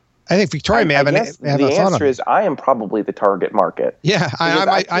think Victoria may have a thought on it. The answer is I am probably the target market. Yeah,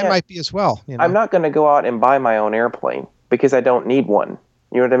 I might be as well. I'm not going to go out and buy my own airplane because I don't need one.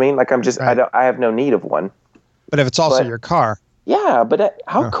 You know what I mean? Like I have no need of one. But if it's also your car. Yeah, but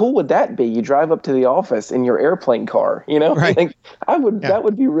how cool would that be? You drive up to the office in your airplane car, Right. Like, that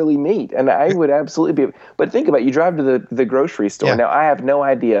would be really neat. And I would absolutely be. But think about it. You drive to the grocery store. Yeah. Now, I have no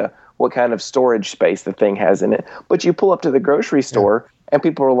idea what kind of storage space the thing has in it. But you pull up to the grocery store and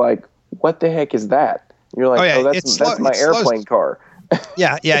people are like, what the heck is that? You're like, that's my airplane car.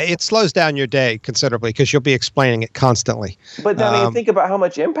 Yeah, it slows down your day considerably because you'll be explaining it constantly. But I mean, think about how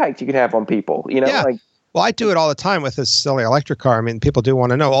much impact you could have on people. Yeah. Well, I do it all the time with this silly electric car. I mean, people do want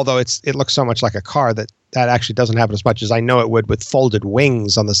to know, although it looks so much like a car that actually doesn't happen as much as I know it would with folded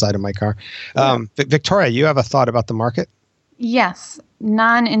wings on the side of my car. Victoria, you have a thought about the market? Yes,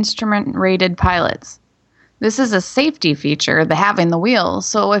 non-instrument rated pilots. This is a safety feature, the having the wheels.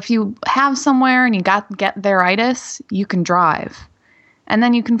 So if you have somewhere and you get there-itis, you can drive. And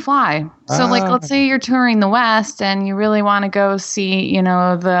then you can fly. So let's say you're touring the West and you really want to go see,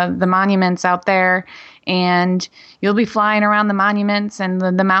 the monuments out there, and you'll be flying around the monuments and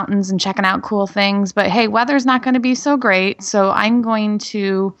the mountains and checking out cool things. But hey, weather's not going to be so great. So I'm going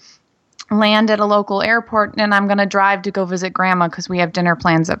to land at a local airport and I'm going to drive to go visit grandma because we have dinner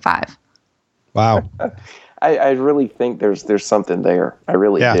plans at 5. Wow. I really think there's something there. I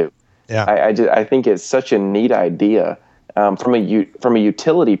really do. Yeah. I think it's such a neat idea. From a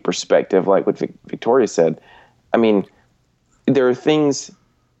utility perspective, like what Victoria said, I mean, there are things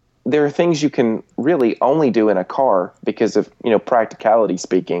you can really only do in a car because of practicality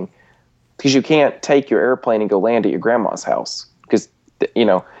speaking, because you can't take your airplane and go land at your grandma's house because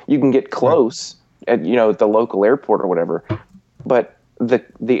you can get close at the local airport or whatever, but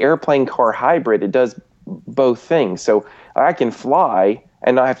the airplane car hybrid, it does both things. So I can fly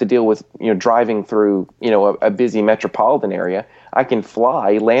and not have to deal with driving through a busy metropolitan area. I can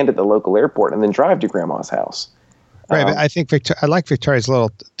fly, land at the local airport, and then drive to grandma's house. Right, but I think I like Victoria's little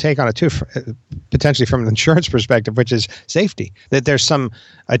take on it too, potentially from an insurance perspective, which is safety. That there's some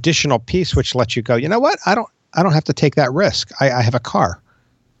additional piece which lets you go, you know what? I don't have to take that risk. I have a car.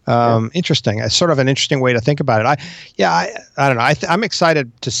 Interesting. It's sort of an interesting way to think about it. I don't know. I'm excited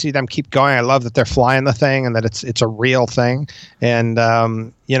to see them keep going. I love that they're flying the thing and that it's a real thing. And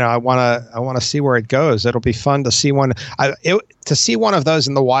I want to see where it goes. It'll be fun to see one. To see one of those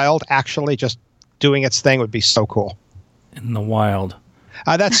in the wild actually just doing its thing would be so cool. In the wild.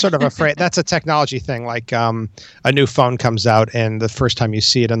 That's sort of that's a technology thing. Like a new phone comes out and the first time you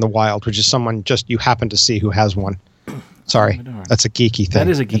see it in the wild, which is someone you happen to see who has one. Sorry, that's a geeky thing. That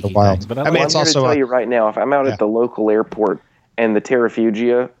is a geeky thing. But I'm here to tell you right now, if I'm out at the local airport and the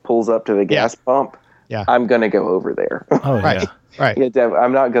Terrafugia pulls up to the gas pump, I'm going to go over there. Oh, right. Right.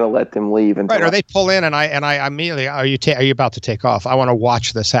 I'm not going to let them leave until. Right. Or they pull in, and I immediately are you about to take off? I want to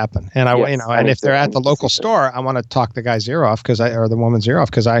watch this happen, and and if they're at the local store, I want to talk the guy's ear off or the woman's ear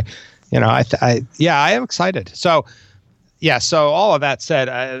off because I am excited. So so all of that said,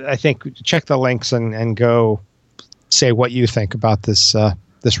 I think check the links and go say what you think about this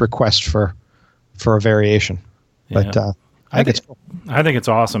request for a variation. Yeah. But I think it's cool. I think it's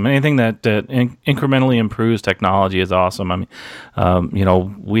awesome. Anything that incrementally improves technology is awesome. I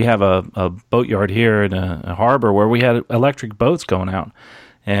mean, we have a boatyard here in a harbor where we had electric boats going out.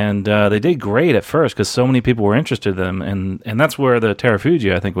 And they did great at first because so many people were interested in them. And that's where the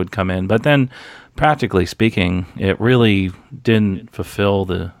Terrafuji, I think, would come in. But then, practically speaking, it really didn't fulfill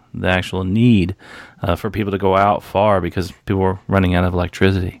the actual need for people to go out far because people were running out of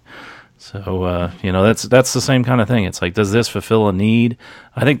electricity. So, that's the same kind of thing. It's like, does this fulfill a need?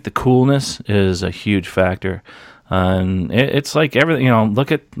 I think the coolness is a huge factor. And it's like everything,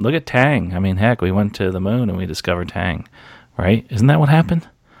 look at Tang. I mean, heck, we went to the moon and we discovered Tang, right? Isn't that what happened?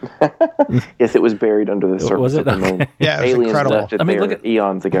 Yes, it was buried under the surface of the moon. Yeah, it was Aliens incredible. left it there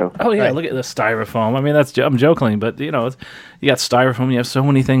eons ago. Oh yeah, Right. Look at the styrofoam. I mean, I'm joking, but you got styrofoam. You have so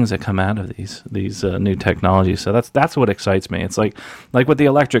many things that come out of these new technologies. So that's what excites me. It's like with the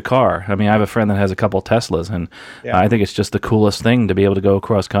electric car. I mean, I have a friend that has a couple Teslas, and I think it's just the coolest thing to be able to go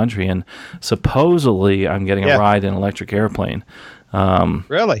across country. And supposedly, I'm getting a ride in an electric airplane.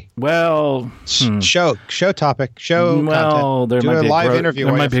 Really? Well, Show topic. Show well, content. there Do might a be live interview.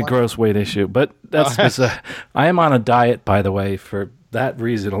 There while might be you're a flying. gross weight issue, but that's I am on a diet, by the way, for that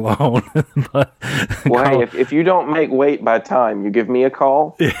reason alone. But Well, hey, if you don't make weight by time, you give me a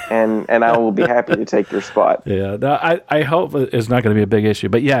call, and I will be happy to take your spot. yeah, I hope it's not going to be a big issue.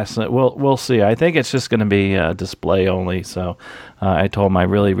 But yes, we'll see. I think it's just going to be display only. So I told him I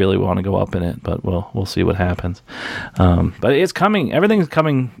really, really want to go up in it, but we'll see what happens. But it's coming. Everything's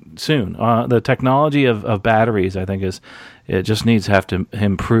coming soon. The technology of batteries, I think, it just needs to have to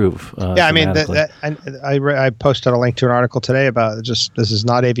improve. I mean, dramatically. I posted a link to an article today about this is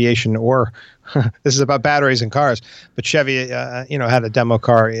not aviation or this is about batteries in cars. But Chevy, had a demo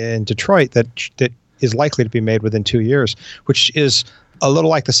car in Detroit that is likely to be made within 2 years, which is a little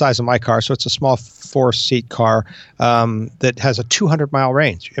like the size of my car. So it's a small 4-seat car that has a 200-mile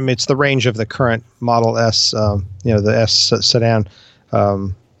range. I mean, it's the range of the current Model S, the S sedan,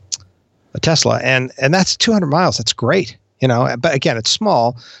 a Tesla, and that's 200 miles. That's great. But again, it's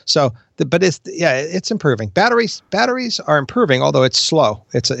small. So, but it's improving. Batteries are improving, although it's slow.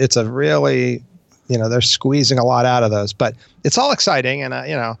 It's a really, they're squeezing a lot out of those. But it's all exciting, and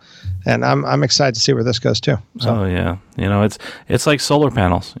and I'm excited to see where this goes too. So. Oh yeah, it's like solar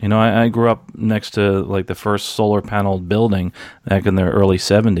panels. I grew up next to like the first solar panel building back in the early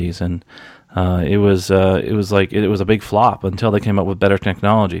 '70s, and it was a big flop until they came up with better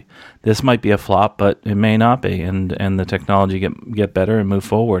technology. This might be a flop, but it may not be, and the technology get better and move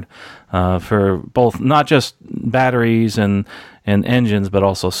forward for both not just batteries and engines, but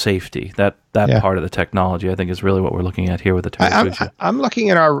also safety. That part of the technology, I think, is really what we're looking at here with the Terrafuji. I'm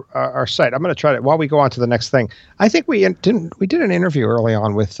looking at our site. I'm going to try to, while we go on to the next thing. I think we did an interview early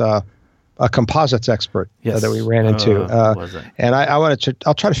on with a composites expert that we ran into. Was it? And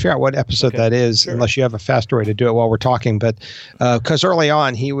I'll try to figure out what episode that is, unless you have a faster way to do it while we're talking. But because early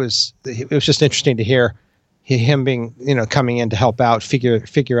on it was just interesting to hear him being, coming in to help out,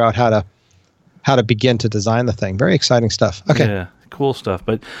 figure out how to begin to design the thing. Very exciting stuff. Okay. Yeah, cool stuff.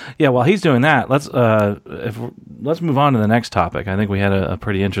 But yeah, while he's doing that, let's move on to the next topic. I think we had a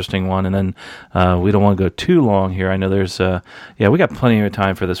pretty interesting one, and then we don't want to go too long here. I know there's we got plenty of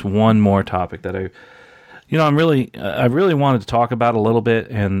time for this one more topic that I really wanted to talk about a little bit,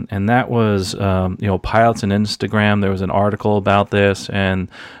 and that was pilots and Instagram. There was an article about this, and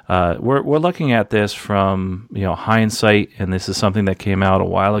we're looking at this from hindsight, and this is something that came out a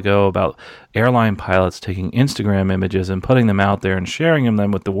while ago about airline pilots taking Instagram images and putting them out there and sharing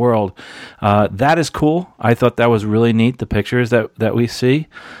them with the world. That is cool. I thought that was really neat, the pictures that we see.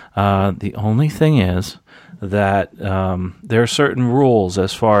 The only thing is that there are certain rules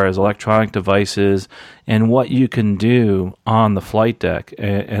as far as electronic devices and what you can do on the flight deck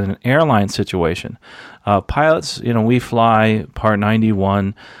in an airline situation. Pilots, we fly Part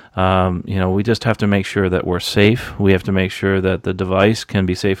 91. We just have to make sure that we're safe. We have to make sure that the device can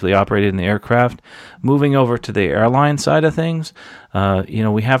be safely operated in the aircraft. Moving over to the airline side of things,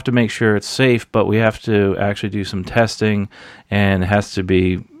 we have to make sure it's safe, but we have to actually do some testing, and it has to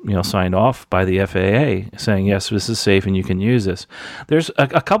be signed off by the FAA saying, yes, this is safe and you can use this. There's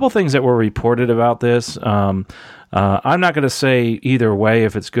a couple things that were reported about this. I'm not going to say either way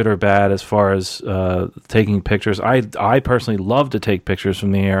if it's good or bad as far as taking pictures. I personally love to take pictures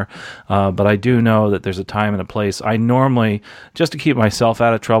from the air, but I do know that there's a time and a place. I normally, just to keep myself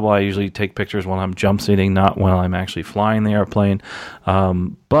out of trouble, I usually take pictures when I'm jump seating, not when I'm actually flying the airplane.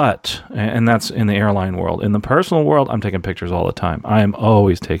 But that's in the airline world. In the personal world, I'm taking pictures all the time. I am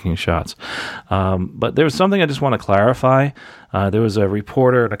always taking shots. But there's something I just want to clarify. There was a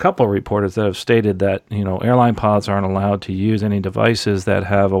reporter and a couple of reporters that have stated that, airline pilots aren't allowed to use any devices that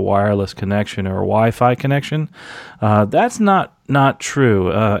have a wireless connection or a Wi-Fi connection. That's not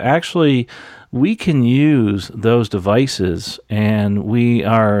true. Actually, we can use those devices, and we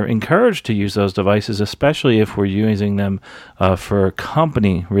are encouraged to use those devices, especially if we're using them for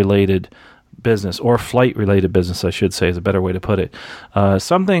company-related business, or flight-related business, I should say, is a better way to put it.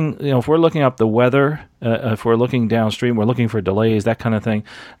 Something, if we're looking up the weather, if we're looking downstream, we're looking for delays, that kind of thing,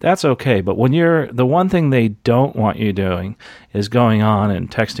 that's okay. But when the one thing they don't want you doing is going on and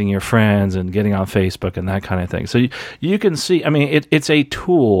texting your friends and getting on Facebook and that kind of thing. So you can see, it's a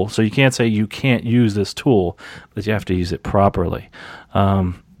tool, so you can't say you can't use this tool, but you have to use it properly.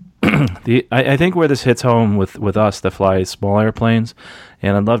 I think where this hits home with us that fly small airplanes,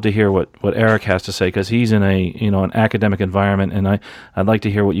 and I'd love to hear what Eric has to say, because he's in an academic environment, and I'd like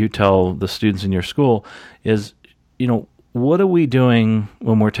to hear what you tell the students in your school is, what are we doing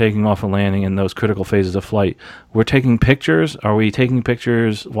when we're taking off and landing in those critical phases of flight? We're taking pictures. Are we taking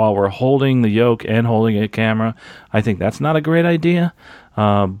pictures while we're holding the yoke and holding a camera? I think that's not a great idea,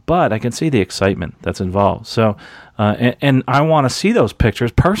 but I can see the excitement that's involved. So, and I want to see those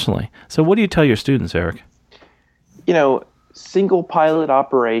pictures personally. So what do you tell your students, Eric? Single pilot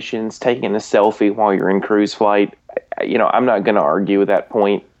operations, taking a selfie while you're in cruise flight, I'm not going to argue with that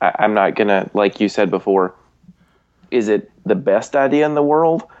point. I'm not going to, like you said before, is it the best idea in the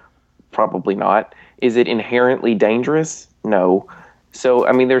world? Probably not. Is it inherently dangerous? No. So,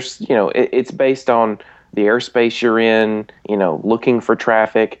 there's, it's based on the airspace you're in, looking for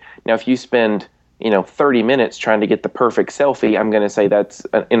traffic. Now, if you spend, 30 minutes trying to get the perfect selfie, I'm going to say that's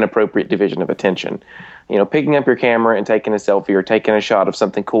an inappropriate division of attention. Picking up your camera and taking a selfie or taking a shot of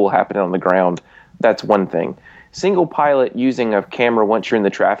something cool happening on the ground, that's one thing. Single pilot using a camera once you're in the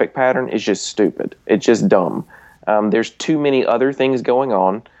traffic pattern is just stupid. It's just dumb. There's too many other things going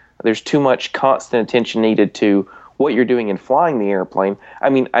on. There's too much constant attention needed to what you're doing in flying the airplane.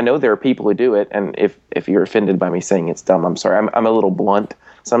 I know there are people who do it, and if you're offended by me saying it's dumb, I'm sorry. I'm a little blunt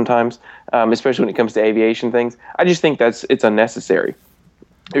sometimes, especially when it comes to aviation things. I just think it's unnecessary.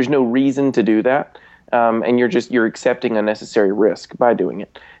 There's no reason to do that, and you're accepting unnecessary risk by doing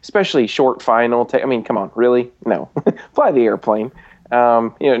it, especially short final. Come on, really? No, fly the airplane.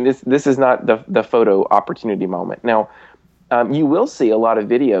 This is not the photo opportunity moment. Now, you will see a lot of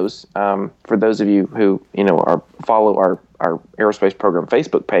videos for those of you who follow our aerospace program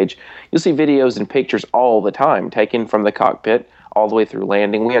Facebook page. You'll see videos and pictures all the time taken from the cockpit all the way through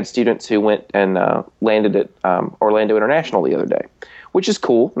landing. We had students who went and landed at Orlando International the other day, which is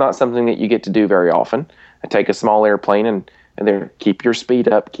cool. Not something that you get to do very often. I take a small airplane and there, keep your speed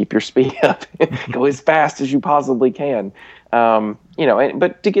up, go as fast as you possibly can.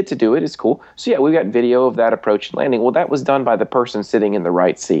 But to get to do it is cool. So yeah, we got video of that approach and landing. Well, that was done by the person sitting in the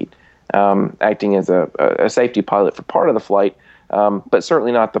right seat, acting as a safety pilot for part of the flight, but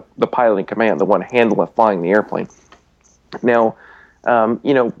certainly not the pilot in command, the one handling flying the airplane. Now,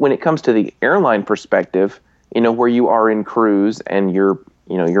 when it comes to the airline perspective, where you are in cruise and you're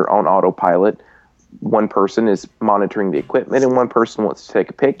on autopilot, one person is monitoring the equipment and one person wants to take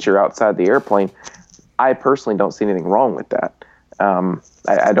a picture outside the airplane. I personally don't see anything wrong with that.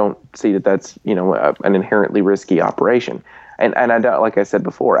 I don't see that's an inherently risky operation. And I don't, like I said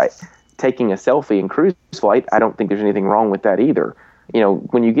before, taking a selfie in cruise flight, I don't think there's anything wrong with that either.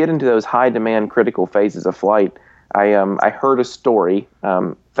 When you get into those high demand critical phases of flight, I heard a story.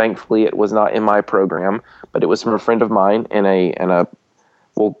 Thankfully, it was not in my program, but it was from a friend of mine in a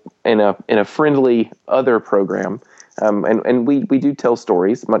friendly other program. And we do tell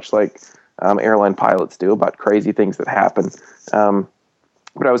stories, much like airline pilots do, about crazy things that happen.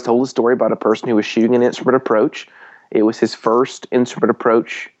 But I was told a story about a person who was shooting an instrument approach. It was his first instrument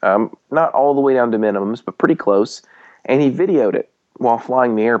approach, not all the way down to minimums, but pretty close. And he videoed it while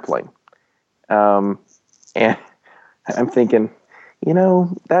flying the airplane. And I'm thinking,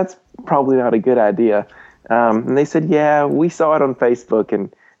 that's probably not a good idea. And they said, yeah, we saw it on Facebook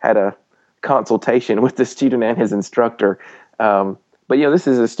and had a consultation with the student and his instructor. But this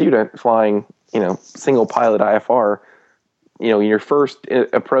is a student flying, single pilot IFR, your first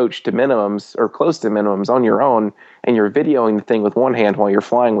approach to minimums or close to minimums on your own, and you're videoing the thing with one hand while you're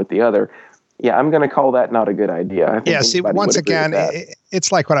flying with the other. Yeah, I'm going to call that not a good idea. I think see, once again,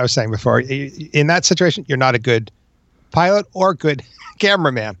 it's like what I was saying before. In that situation, you're not a good pilot or good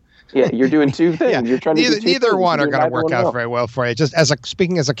cameraman. Yeah, you're doing two things. Yeah. You're trying to neither one are going to work out very well for you. Just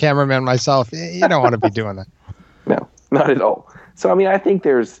speaking as a cameraman myself, you don't want to be doing that. No, not at all. So, I think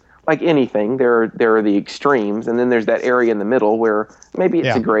there's like anything, there are the extremes, and then there's that area in the middle where maybe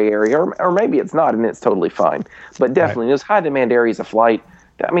it's a gray area, or maybe it's not, and it's totally fine. But definitely, those high demand areas of flight,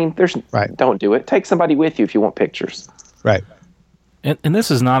 I mean, don't do it. Take somebody with you if you want pictures. Right. And this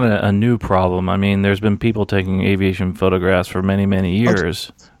is not a new problem. I mean, there's been people taking aviation photographs for many, many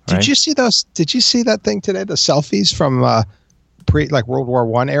years. Did you see those? Did you see that thing today? The selfies from World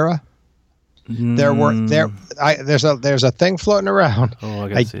War I era. There's a thing floating around.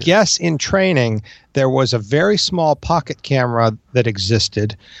 I guess in training there was a very small pocket camera that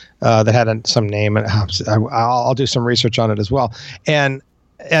existed that had some name, and I'll do some research on it as well. And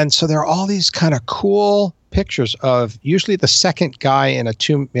so there are all these kind of cool pictures of usually the second guy in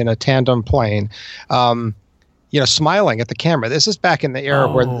a tandem plane, smiling at the camera. This is back in the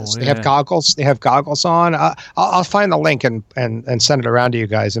era where they have goggles. They have goggles on. I'll find the link and send it around to you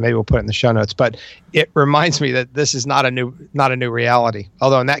guys, and maybe we'll put it in the show notes. But it reminds me that this is not a new reality.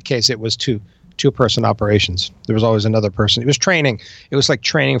 Although in that case, it was two-person operations. There was always another person. It was training. It was like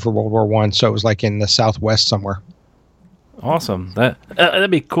training for World War I. So it was like in the Southwest somewhere. Awesome.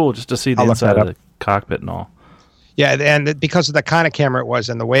 That'd be cool just to see the inside of the cockpit and all. Yeah, and because of the kind of camera it was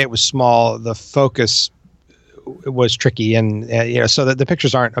and the way it was small, the focus was tricky, and so that the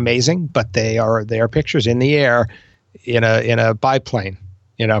pictures aren't amazing, but they are pictures in the air in a biplane.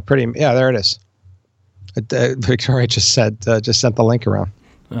 There it is. Victoria just sent the link around.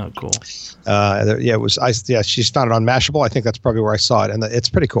 Oh, cool. It was. She's found it on Mashable. I think that's probably where I saw it, and it's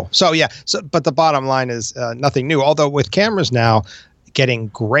pretty cool. So but the bottom line is nothing new. Although with cameras now getting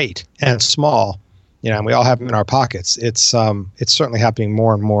great and small, and we all have them in our pockets, it's certainly happening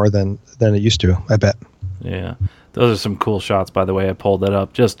more and more than it used to, I bet. Yeah. Those are some cool shots, by the way. I pulled that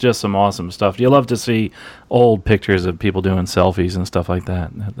up. Just some awesome stuff. You love to see old pictures of people doing selfies and stuff like that.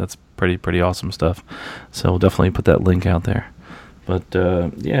 That's pretty awesome stuff. So we'll definitely put that link out there. But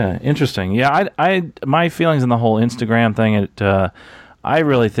interesting. Yeah, I my feelings on the whole Instagram thing. I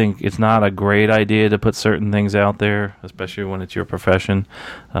really think it's not a great idea to put certain things out there, especially when it's your profession.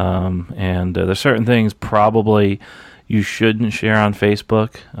 And there's certain things probably you shouldn't share on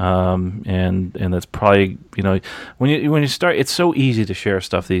Facebook, and that's probably when you start, it's so easy to share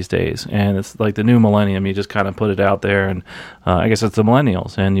stuff these days, and it's like the new millennium. You just kind of put it out there, and I guess it's the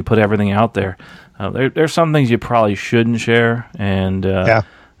millennials, and you put everything out there. There's some things you probably shouldn't share, and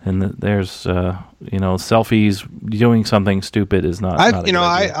there's selfies. Doing something stupid is not.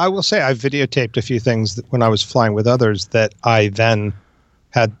 I will say I've videotaped a few things when I was flying with others that I then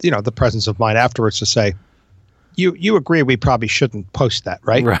had the presence of mind afterwards to say, You agree we probably shouldn't post that,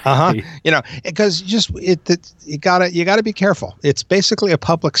 right? Right. Because you gotta be careful. It's basically a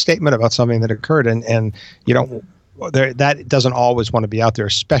public statement about something that occurred, and that doesn't always want to be out there,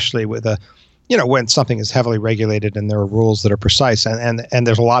 especially with when something is heavily regulated and there are rules that are precise, and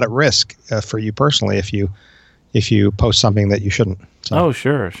there's a lot at risk for you personally if you post something that you shouldn't. So. Oh,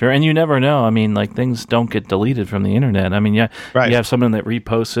 sure. And you never know. I mean, like, things don't get deleted from the internet. I mean, you have someone that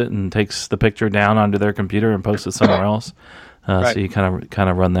reposts it and takes the picture down onto their computer and posts it somewhere else. So you kind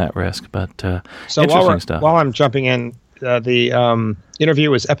of run that risk. But so interesting stuff. While I'm jumping in, the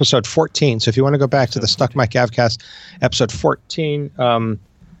interview was episode 14. So if you want to go back to the Stuck Mic Avcast, episode 14,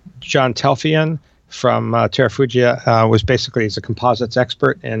 John Telfian from Terrafugia was basically he's a composites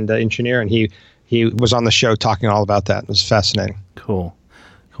expert and engineer, and he was on the show talking all about that. It was fascinating. Cool.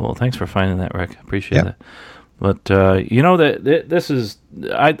 Thanks for finding that, Rick. Appreciate it. But that this is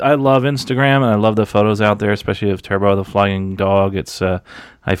I love Instagram, and I love the photos out there, especially of Turbo the flying dog. It's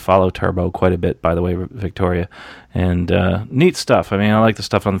I follow Turbo quite a bit, by the way, Victoria, and neat stuff. I mean, I like the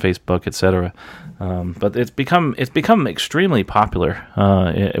stuff on Facebook, etc. But it's become extremely popular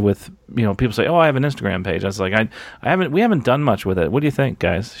with people say, "Oh, I have an Instagram page." I was like, we haven't done much with it. What do you think,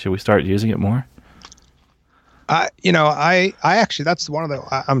 guys? Should we start using it more? I actually, that's one of the,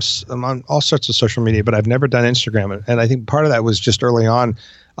 I'm on all sorts of social media, but I've never done Instagram. And I think part of that was just early on,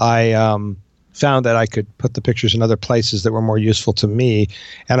 I found that I could put the pictures in other places that were more useful to me.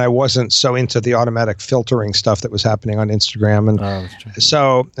 And I wasn't so into the automatic filtering stuff that was happening on Instagram. And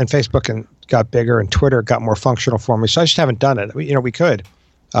and Facebook got bigger, and Twitter got more functional for me. So I just haven't done it. We could.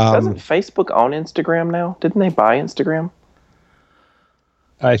 Doesn't Facebook own Instagram now? Didn't they buy Instagram?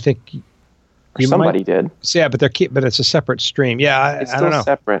 I think... Somebody did. Yeah, but it's a separate stream. Yeah, it's I don't know.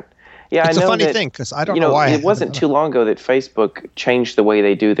 Separate. Yeah, it's I know a funny that, thing because I don't know why. It wasn't too long ago that Facebook changed the way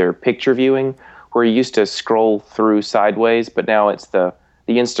they do their picture viewing, where you used to scroll through sideways, but now it's the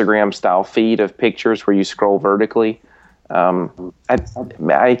Instagram style feed of pictures where you scroll vertically.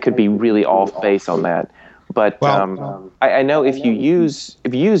 I could be really off base on that, but I know if you use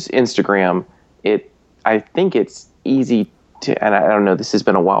Instagram, I think it's easy and I don't know, this has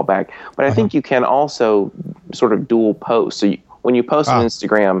been a while back, but I think you can also sort of dual post. So when you post on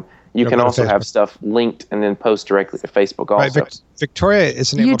Instagram, you can also have stuff linked and then post directly to Facebook also. Right, Victoria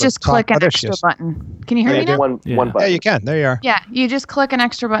isn't able to. You just click an extra button. Can you hear me now? One button. Yeah, you can. There you are. Yeah, you just click an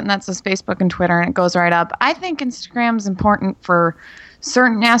extra button that says Facebook and Twitter, and it goes right up. I think Instagram's important for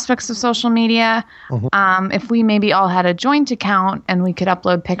certain aspects of social media. If we maybe all had a joint account and we could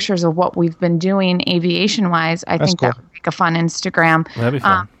upload pictures of what we've been doing aviation-wise, I think that would make a fun Instagram. That'd be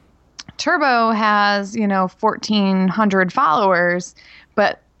fun. Turbo has, 1,400 followers,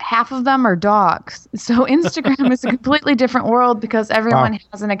 but half of them are dogs. So Instagram is a completely different world because everyone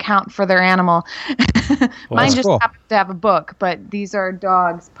has an account for their animal. Mine just happens to have a book, but these are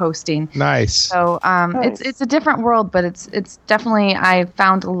dogs posting. Nice. So it's a different world, but it's definitely, I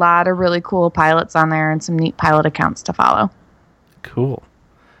found a lot of really cool pilots on there and some neat pilot accounts to follow. Cool.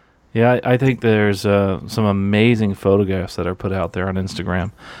 Yeah, I think there's some amazing photographs that are put out there on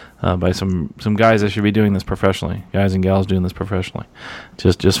Instagram by some guys that should be doing this professionally, guys and gals doing this professionally.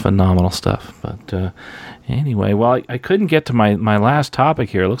 Just phenomenal stuff. But anyway, well, I couldn't get to my last topic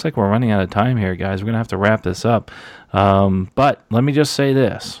here. It looks like we're running out of time here, guys. We're going to have to wrap this up. But let me just say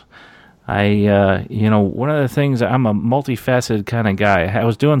this. One of the things, I'm a multifaceted kind of guy.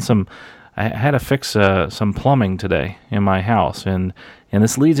 I had to fix some plumbing today in my house, and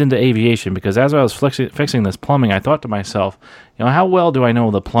this leads into aviation, because as I was fixing this plumbing, I thought to myself, how well do I know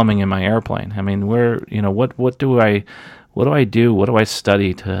the plumbing in my airplane? I mean, what do I do? What do I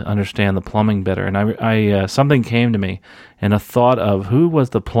study to understand the plumbing better? And I something came to me, and a thought of who was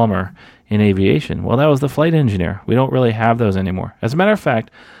the plumber in aviation. Well, that was the flight engineer. We don't really have those anymore. As a matter of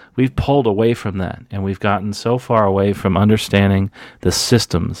fact, we've pulled away from that, and we've gotten so far away from understanding the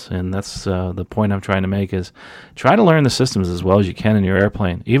systems. And that's the point I'm trying to make, is try to learn the systems as well as you can in your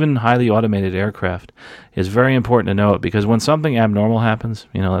airplane. Even highly automated aircraft is very important to know it, because when something abnormal happens,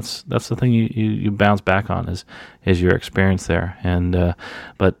 that's the thing you bounce back on is your experience there. And so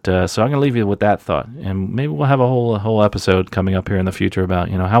I'm going to leave you with that thought, and maybe we'll have a whole episode coming up here in the future about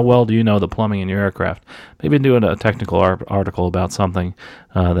how well do you know the plumbing in your aircraft. Maybe doing a technical article about something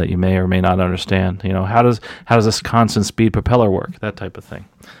that you may or may not understand. How does this constant speed propeller work? That type of thing.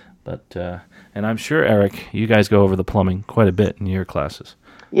 But and I'm sure, Eric, you guys go over the plumbing quite a bit in your classes.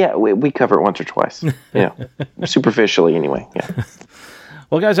 Yeah, we cover it once or twice. Superficially anyway. Yeah.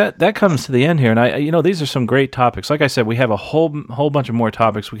 Well, guys, that comes to the end here, and these are some great topics. Like I said, we have a whole bunch of more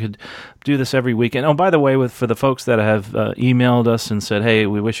topics. We could do this every week. And by the way, for the folks that have emailed us and said, "Hey,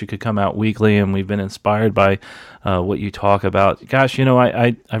 we wish you could come out weekly," and we've been inspired by what you talk about. Gosh,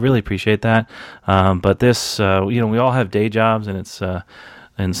 I really appreciate that. But this, we all have day jobs, and it's.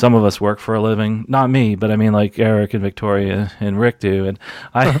 And some of us work for a living. Not me, but I mean, like Eric and Victoria and Rick do. And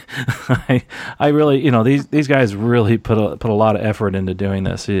I really, these guys really put a lot of effort into doing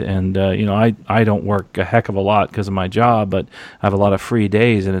this. And I don't work a heck of a lot because of my job, but I have a lot of free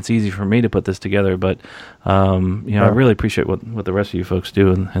days, and it's easy for me to put this together. But I really appreciate what the rest of you folks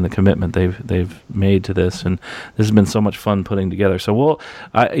do and the commitment they've made to this. And this has been so much fun putting together. So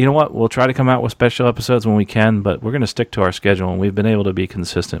we'll try to come out with special episodes when we can, but we're going to stick to our schedule, and we've been able to be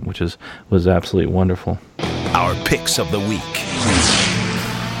consistent, which was absolutely wonderful. Our picks of the week.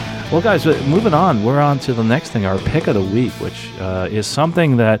 Well, guys, moving on, we're on to the next thing, our pick of the week, which is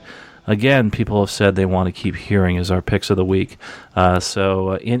something that, again, people have said they want to keep hearing is our picks of the week. Another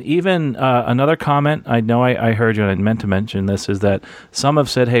comment, I know I heard you and I meant to mention this, is that some have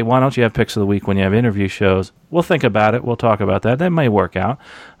said, hey, why don't you have picks of the week when you have interview shows? We'll think about it. We'll talk about that. That may work out.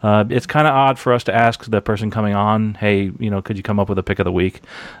 It's kind of odd for us to ask the person coming on, hey, could you come up with a pick of the week?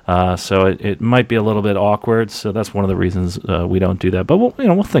 So it might be a little bit awkward. So that's one of the reasons we don't do that. But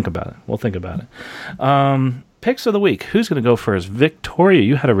we'll think about it. We'll think about it. Picks of the week. Who's going to go first? Victoria,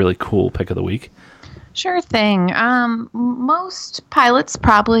 you had a really cool pick of the week. Sure thing. Most pilots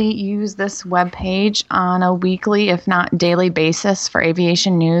probably use this webpage on a weekly, if not daily basis for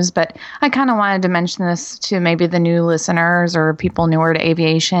aviation news, but I kind of wanted to mention this to maybe the new listeners or people newer to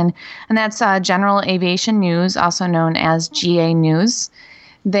aviation, and that's General Aviation News, also known as GA News.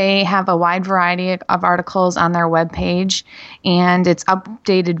 They have a wide variety of articles on their webpage, and it's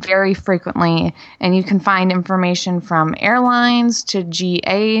updated very frequently. And you can find information from airlines to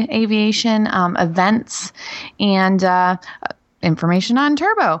GA aviation, events, and information on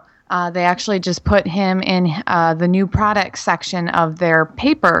Turbo. They actually just put him in the new product section of their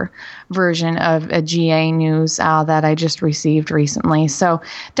paper version of a GA News that I just received recently. So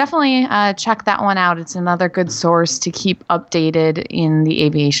definitely check that one out. It's another good source to keep updated in the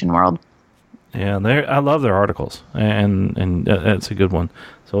aviation world. Yeah, I love their articles, and it's a good one.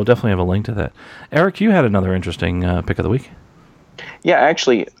 So we'll definitely have a link to that. Eric, you had another interesting pick of the week. Yeah,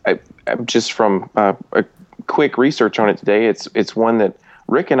 actually, I'm just from a quick research on it today, it's one that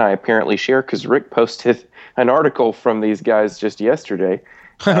Rick and I apparently share, because Rick posted an article from these guys just yesterday,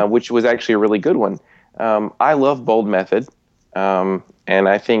 which was actually a really good one. I love Bold Method, and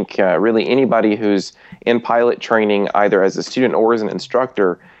I think really anybody who's in pilot training, either as a student or as an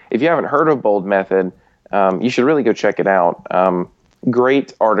instructor, if you haven't heard of Bold Method, you should really go check it out.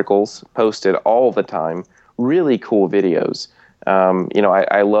 Great articles posted all the time, really cool videos.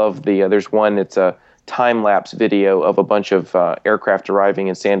 I love there's one, it's a time-lapse video of a bunch of aircraft arriving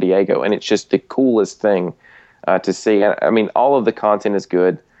in San Diego, and it's just the coolest thing to see. I mean, all of the content is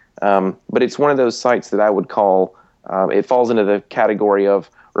good, but it's one of those sites that I would call, it falls into the category of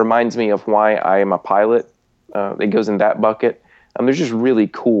reminds me of why I am a pilot. It goes in that bucket. There's just really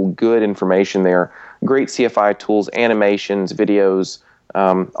cool, good information there. Great CFI tools, animations, videos,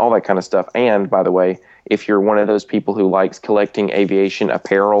 all that kind of stuff. And, by the way, if you're one of those people who likes collecting aviation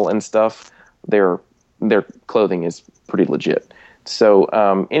apparel and stuff, their clothing is pretty legit. So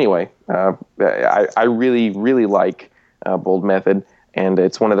anyway, I really, really like Bold Method, and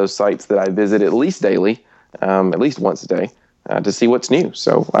it's one of those sites that I visit at least daily, at least once a day, to see what's new.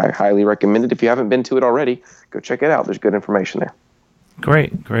 So I highly recommend it. If you haven't been to it already, go check it out. There's good information there.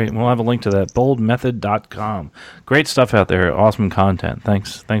 Great. We'll have a link to that, boldmethod.com. Great stuff out there. Awesome content.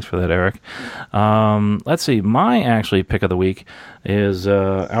 Thanks for that, Eric. Let's see. My actually pick of the week is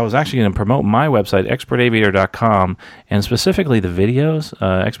I was actually going to promote my website, expertaviator.com, and specifically the videos,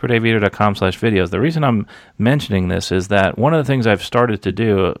 expertaviator.com/videos. The reason I'm mentioning this is that one of the things I've started to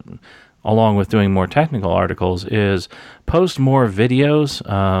do, along with doing more technical articles, is post more videos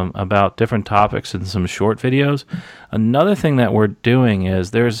about different topics and some short videos. Another thing that we're doing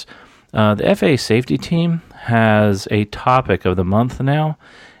is there's the FAA safety team has a topic of the month now,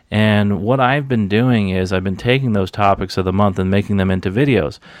 and what I've been doing is I've been taking those topics of the month and making them into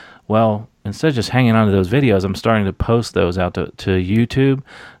videos. Well, instead of just hanging on to those videos, I'm starting to post those out to YouTube.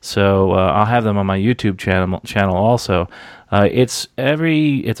 So I'll have them on my YouTube channel also. It's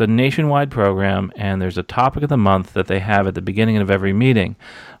a nationwide program, and there's a topic of the month that they have at the beginning of every meeting.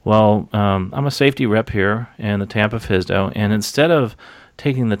 Well, I'm a safety rep here in the Tampa FSDO, and instead of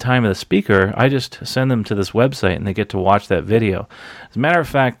taking the time of the speaker, I just send them to this website, and they get to watch that video. As a matter of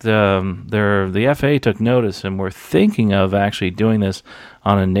fact, the FAA took notice, and we're thinking of actually doing this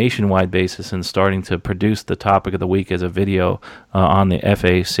on a nationwide basis and starting to produce the topic of the week as a video on the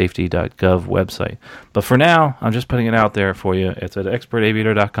FAAsafety.gov website. But for now, I'm just putting it out there for you. It's at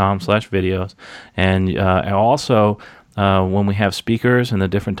expertaviator.com/videos. And also, when we have speakers and the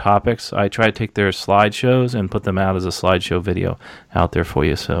different topics, I try to take their slideshows and put them out as a slideshow video out there for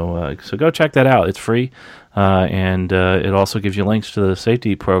you. So go check that out. It's free, and it also gives you links to the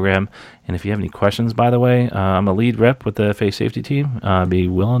safety program. And if you have any questions, by the way, I'm a lead rep with the FAA safety team. I'd be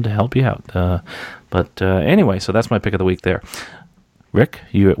willing to help you out. But anyway, so that's my pick of the week there. Rick,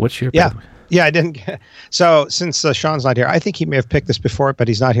 what's your pick of the week? Yeah, I didn't. So since Sean's not here, I think he may have picked this before, but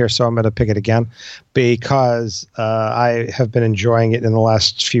he's not here, so I'm going to pick it again because I have been enjoying it in the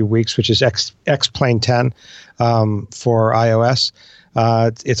last few weeks, which is X-Plane 10 for iOS.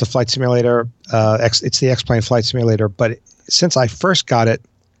 It's a flight simulator. It's the X-Plane flight simulator, but since I first got it,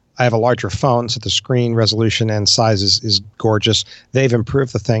 I have a larger phone, so the screen resolution and size is gorgeous. They've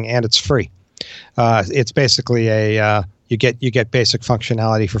improved the thing, and it's free. It's basically you get basic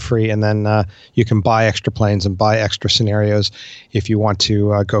functionality for free, and then you can buy extra planes and buy extra scenarios if you want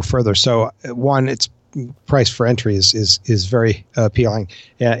to go further. So one, its price for entry is very appealing,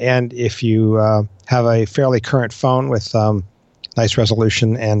 and if you have a fairly current phone with nice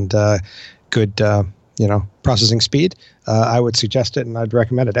resolution and good processing speed, I would suggest it, and I'd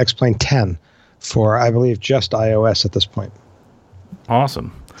recommend it. X-Plane 10 for, I believe, just iOS at this point.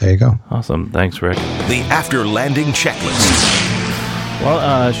 Awesome. There you go. Awesome. Thanks, Rick. The After Landing Checklist.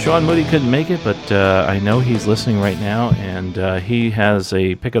 Well, Sean Moody couldn't make it, but I know he's listening right now, and he has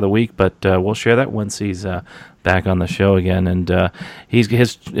a pick of the week, but we'll share that once he's back on the show again. And his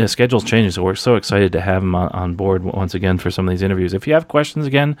schedule's changing, so we're so excited to have him on board once again for some of these interviews. If you have questions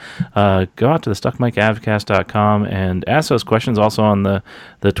again, go out to the StuckMikeAvcast.com and ask those questions also on the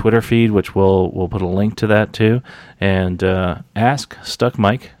Twitter feed, which we'll put a link to that too. And Ask Stuck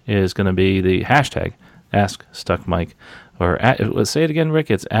Mike is going to be the hashtag Ask Stuck Mike. Or let's say it again, Rick.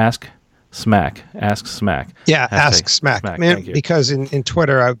 It's Ask Smack. Ask Smack. Yeah, Ask Smack. Because in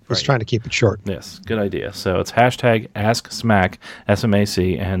Twitter, I was trying to keep it short. Yes, good idea. So it's hashtag Ask Smack,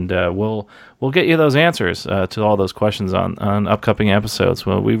 SMAC, and we'll get you those answers to all those questions on upcoming episodes.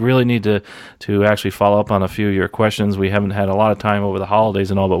 Well, we really need to actually follow up on a few of your questions. We haven't had a lot of time over the holidays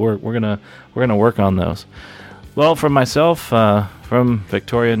and all, but we're gonna work on those. Well, from myself, from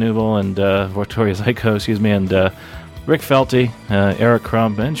Victoria Newell and Victoria Zyko, and Rick Felty, Eric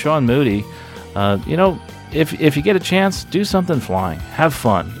Crump, and Sean Moody, if you get a chance, do something flying. Have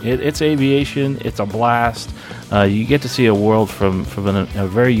fun. It's aviation. It's a blast. You get to see a world from a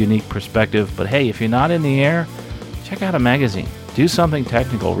very unique perspective. But hey, if you're not in the air, check out a magazine. Do something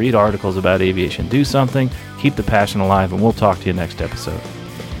technical. Read articles about aviation. Do something. Keep the passion alive, and we'll talk to you next episode.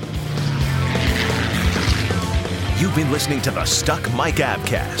 You've been listening to the Stuck Mic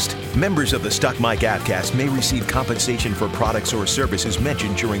Avcast. Members of the Stuck Mic Avcast may receive compensation for products or services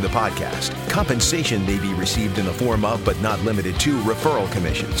mentioned during the podcast. Compensation may be received in the form of, but not limited to, referral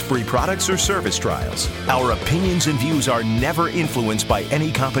commissions, free products, or service trials. Our opinions and views are never influenced by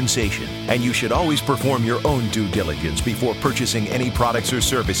any compensation, and you should always perform your own due diligence before purchasing any products or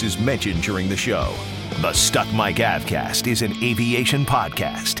services mentioned during the show. The Stuck Mic Avcast is an aviation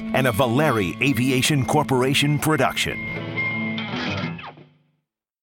podcast and a Valeri Aviation Corporation production.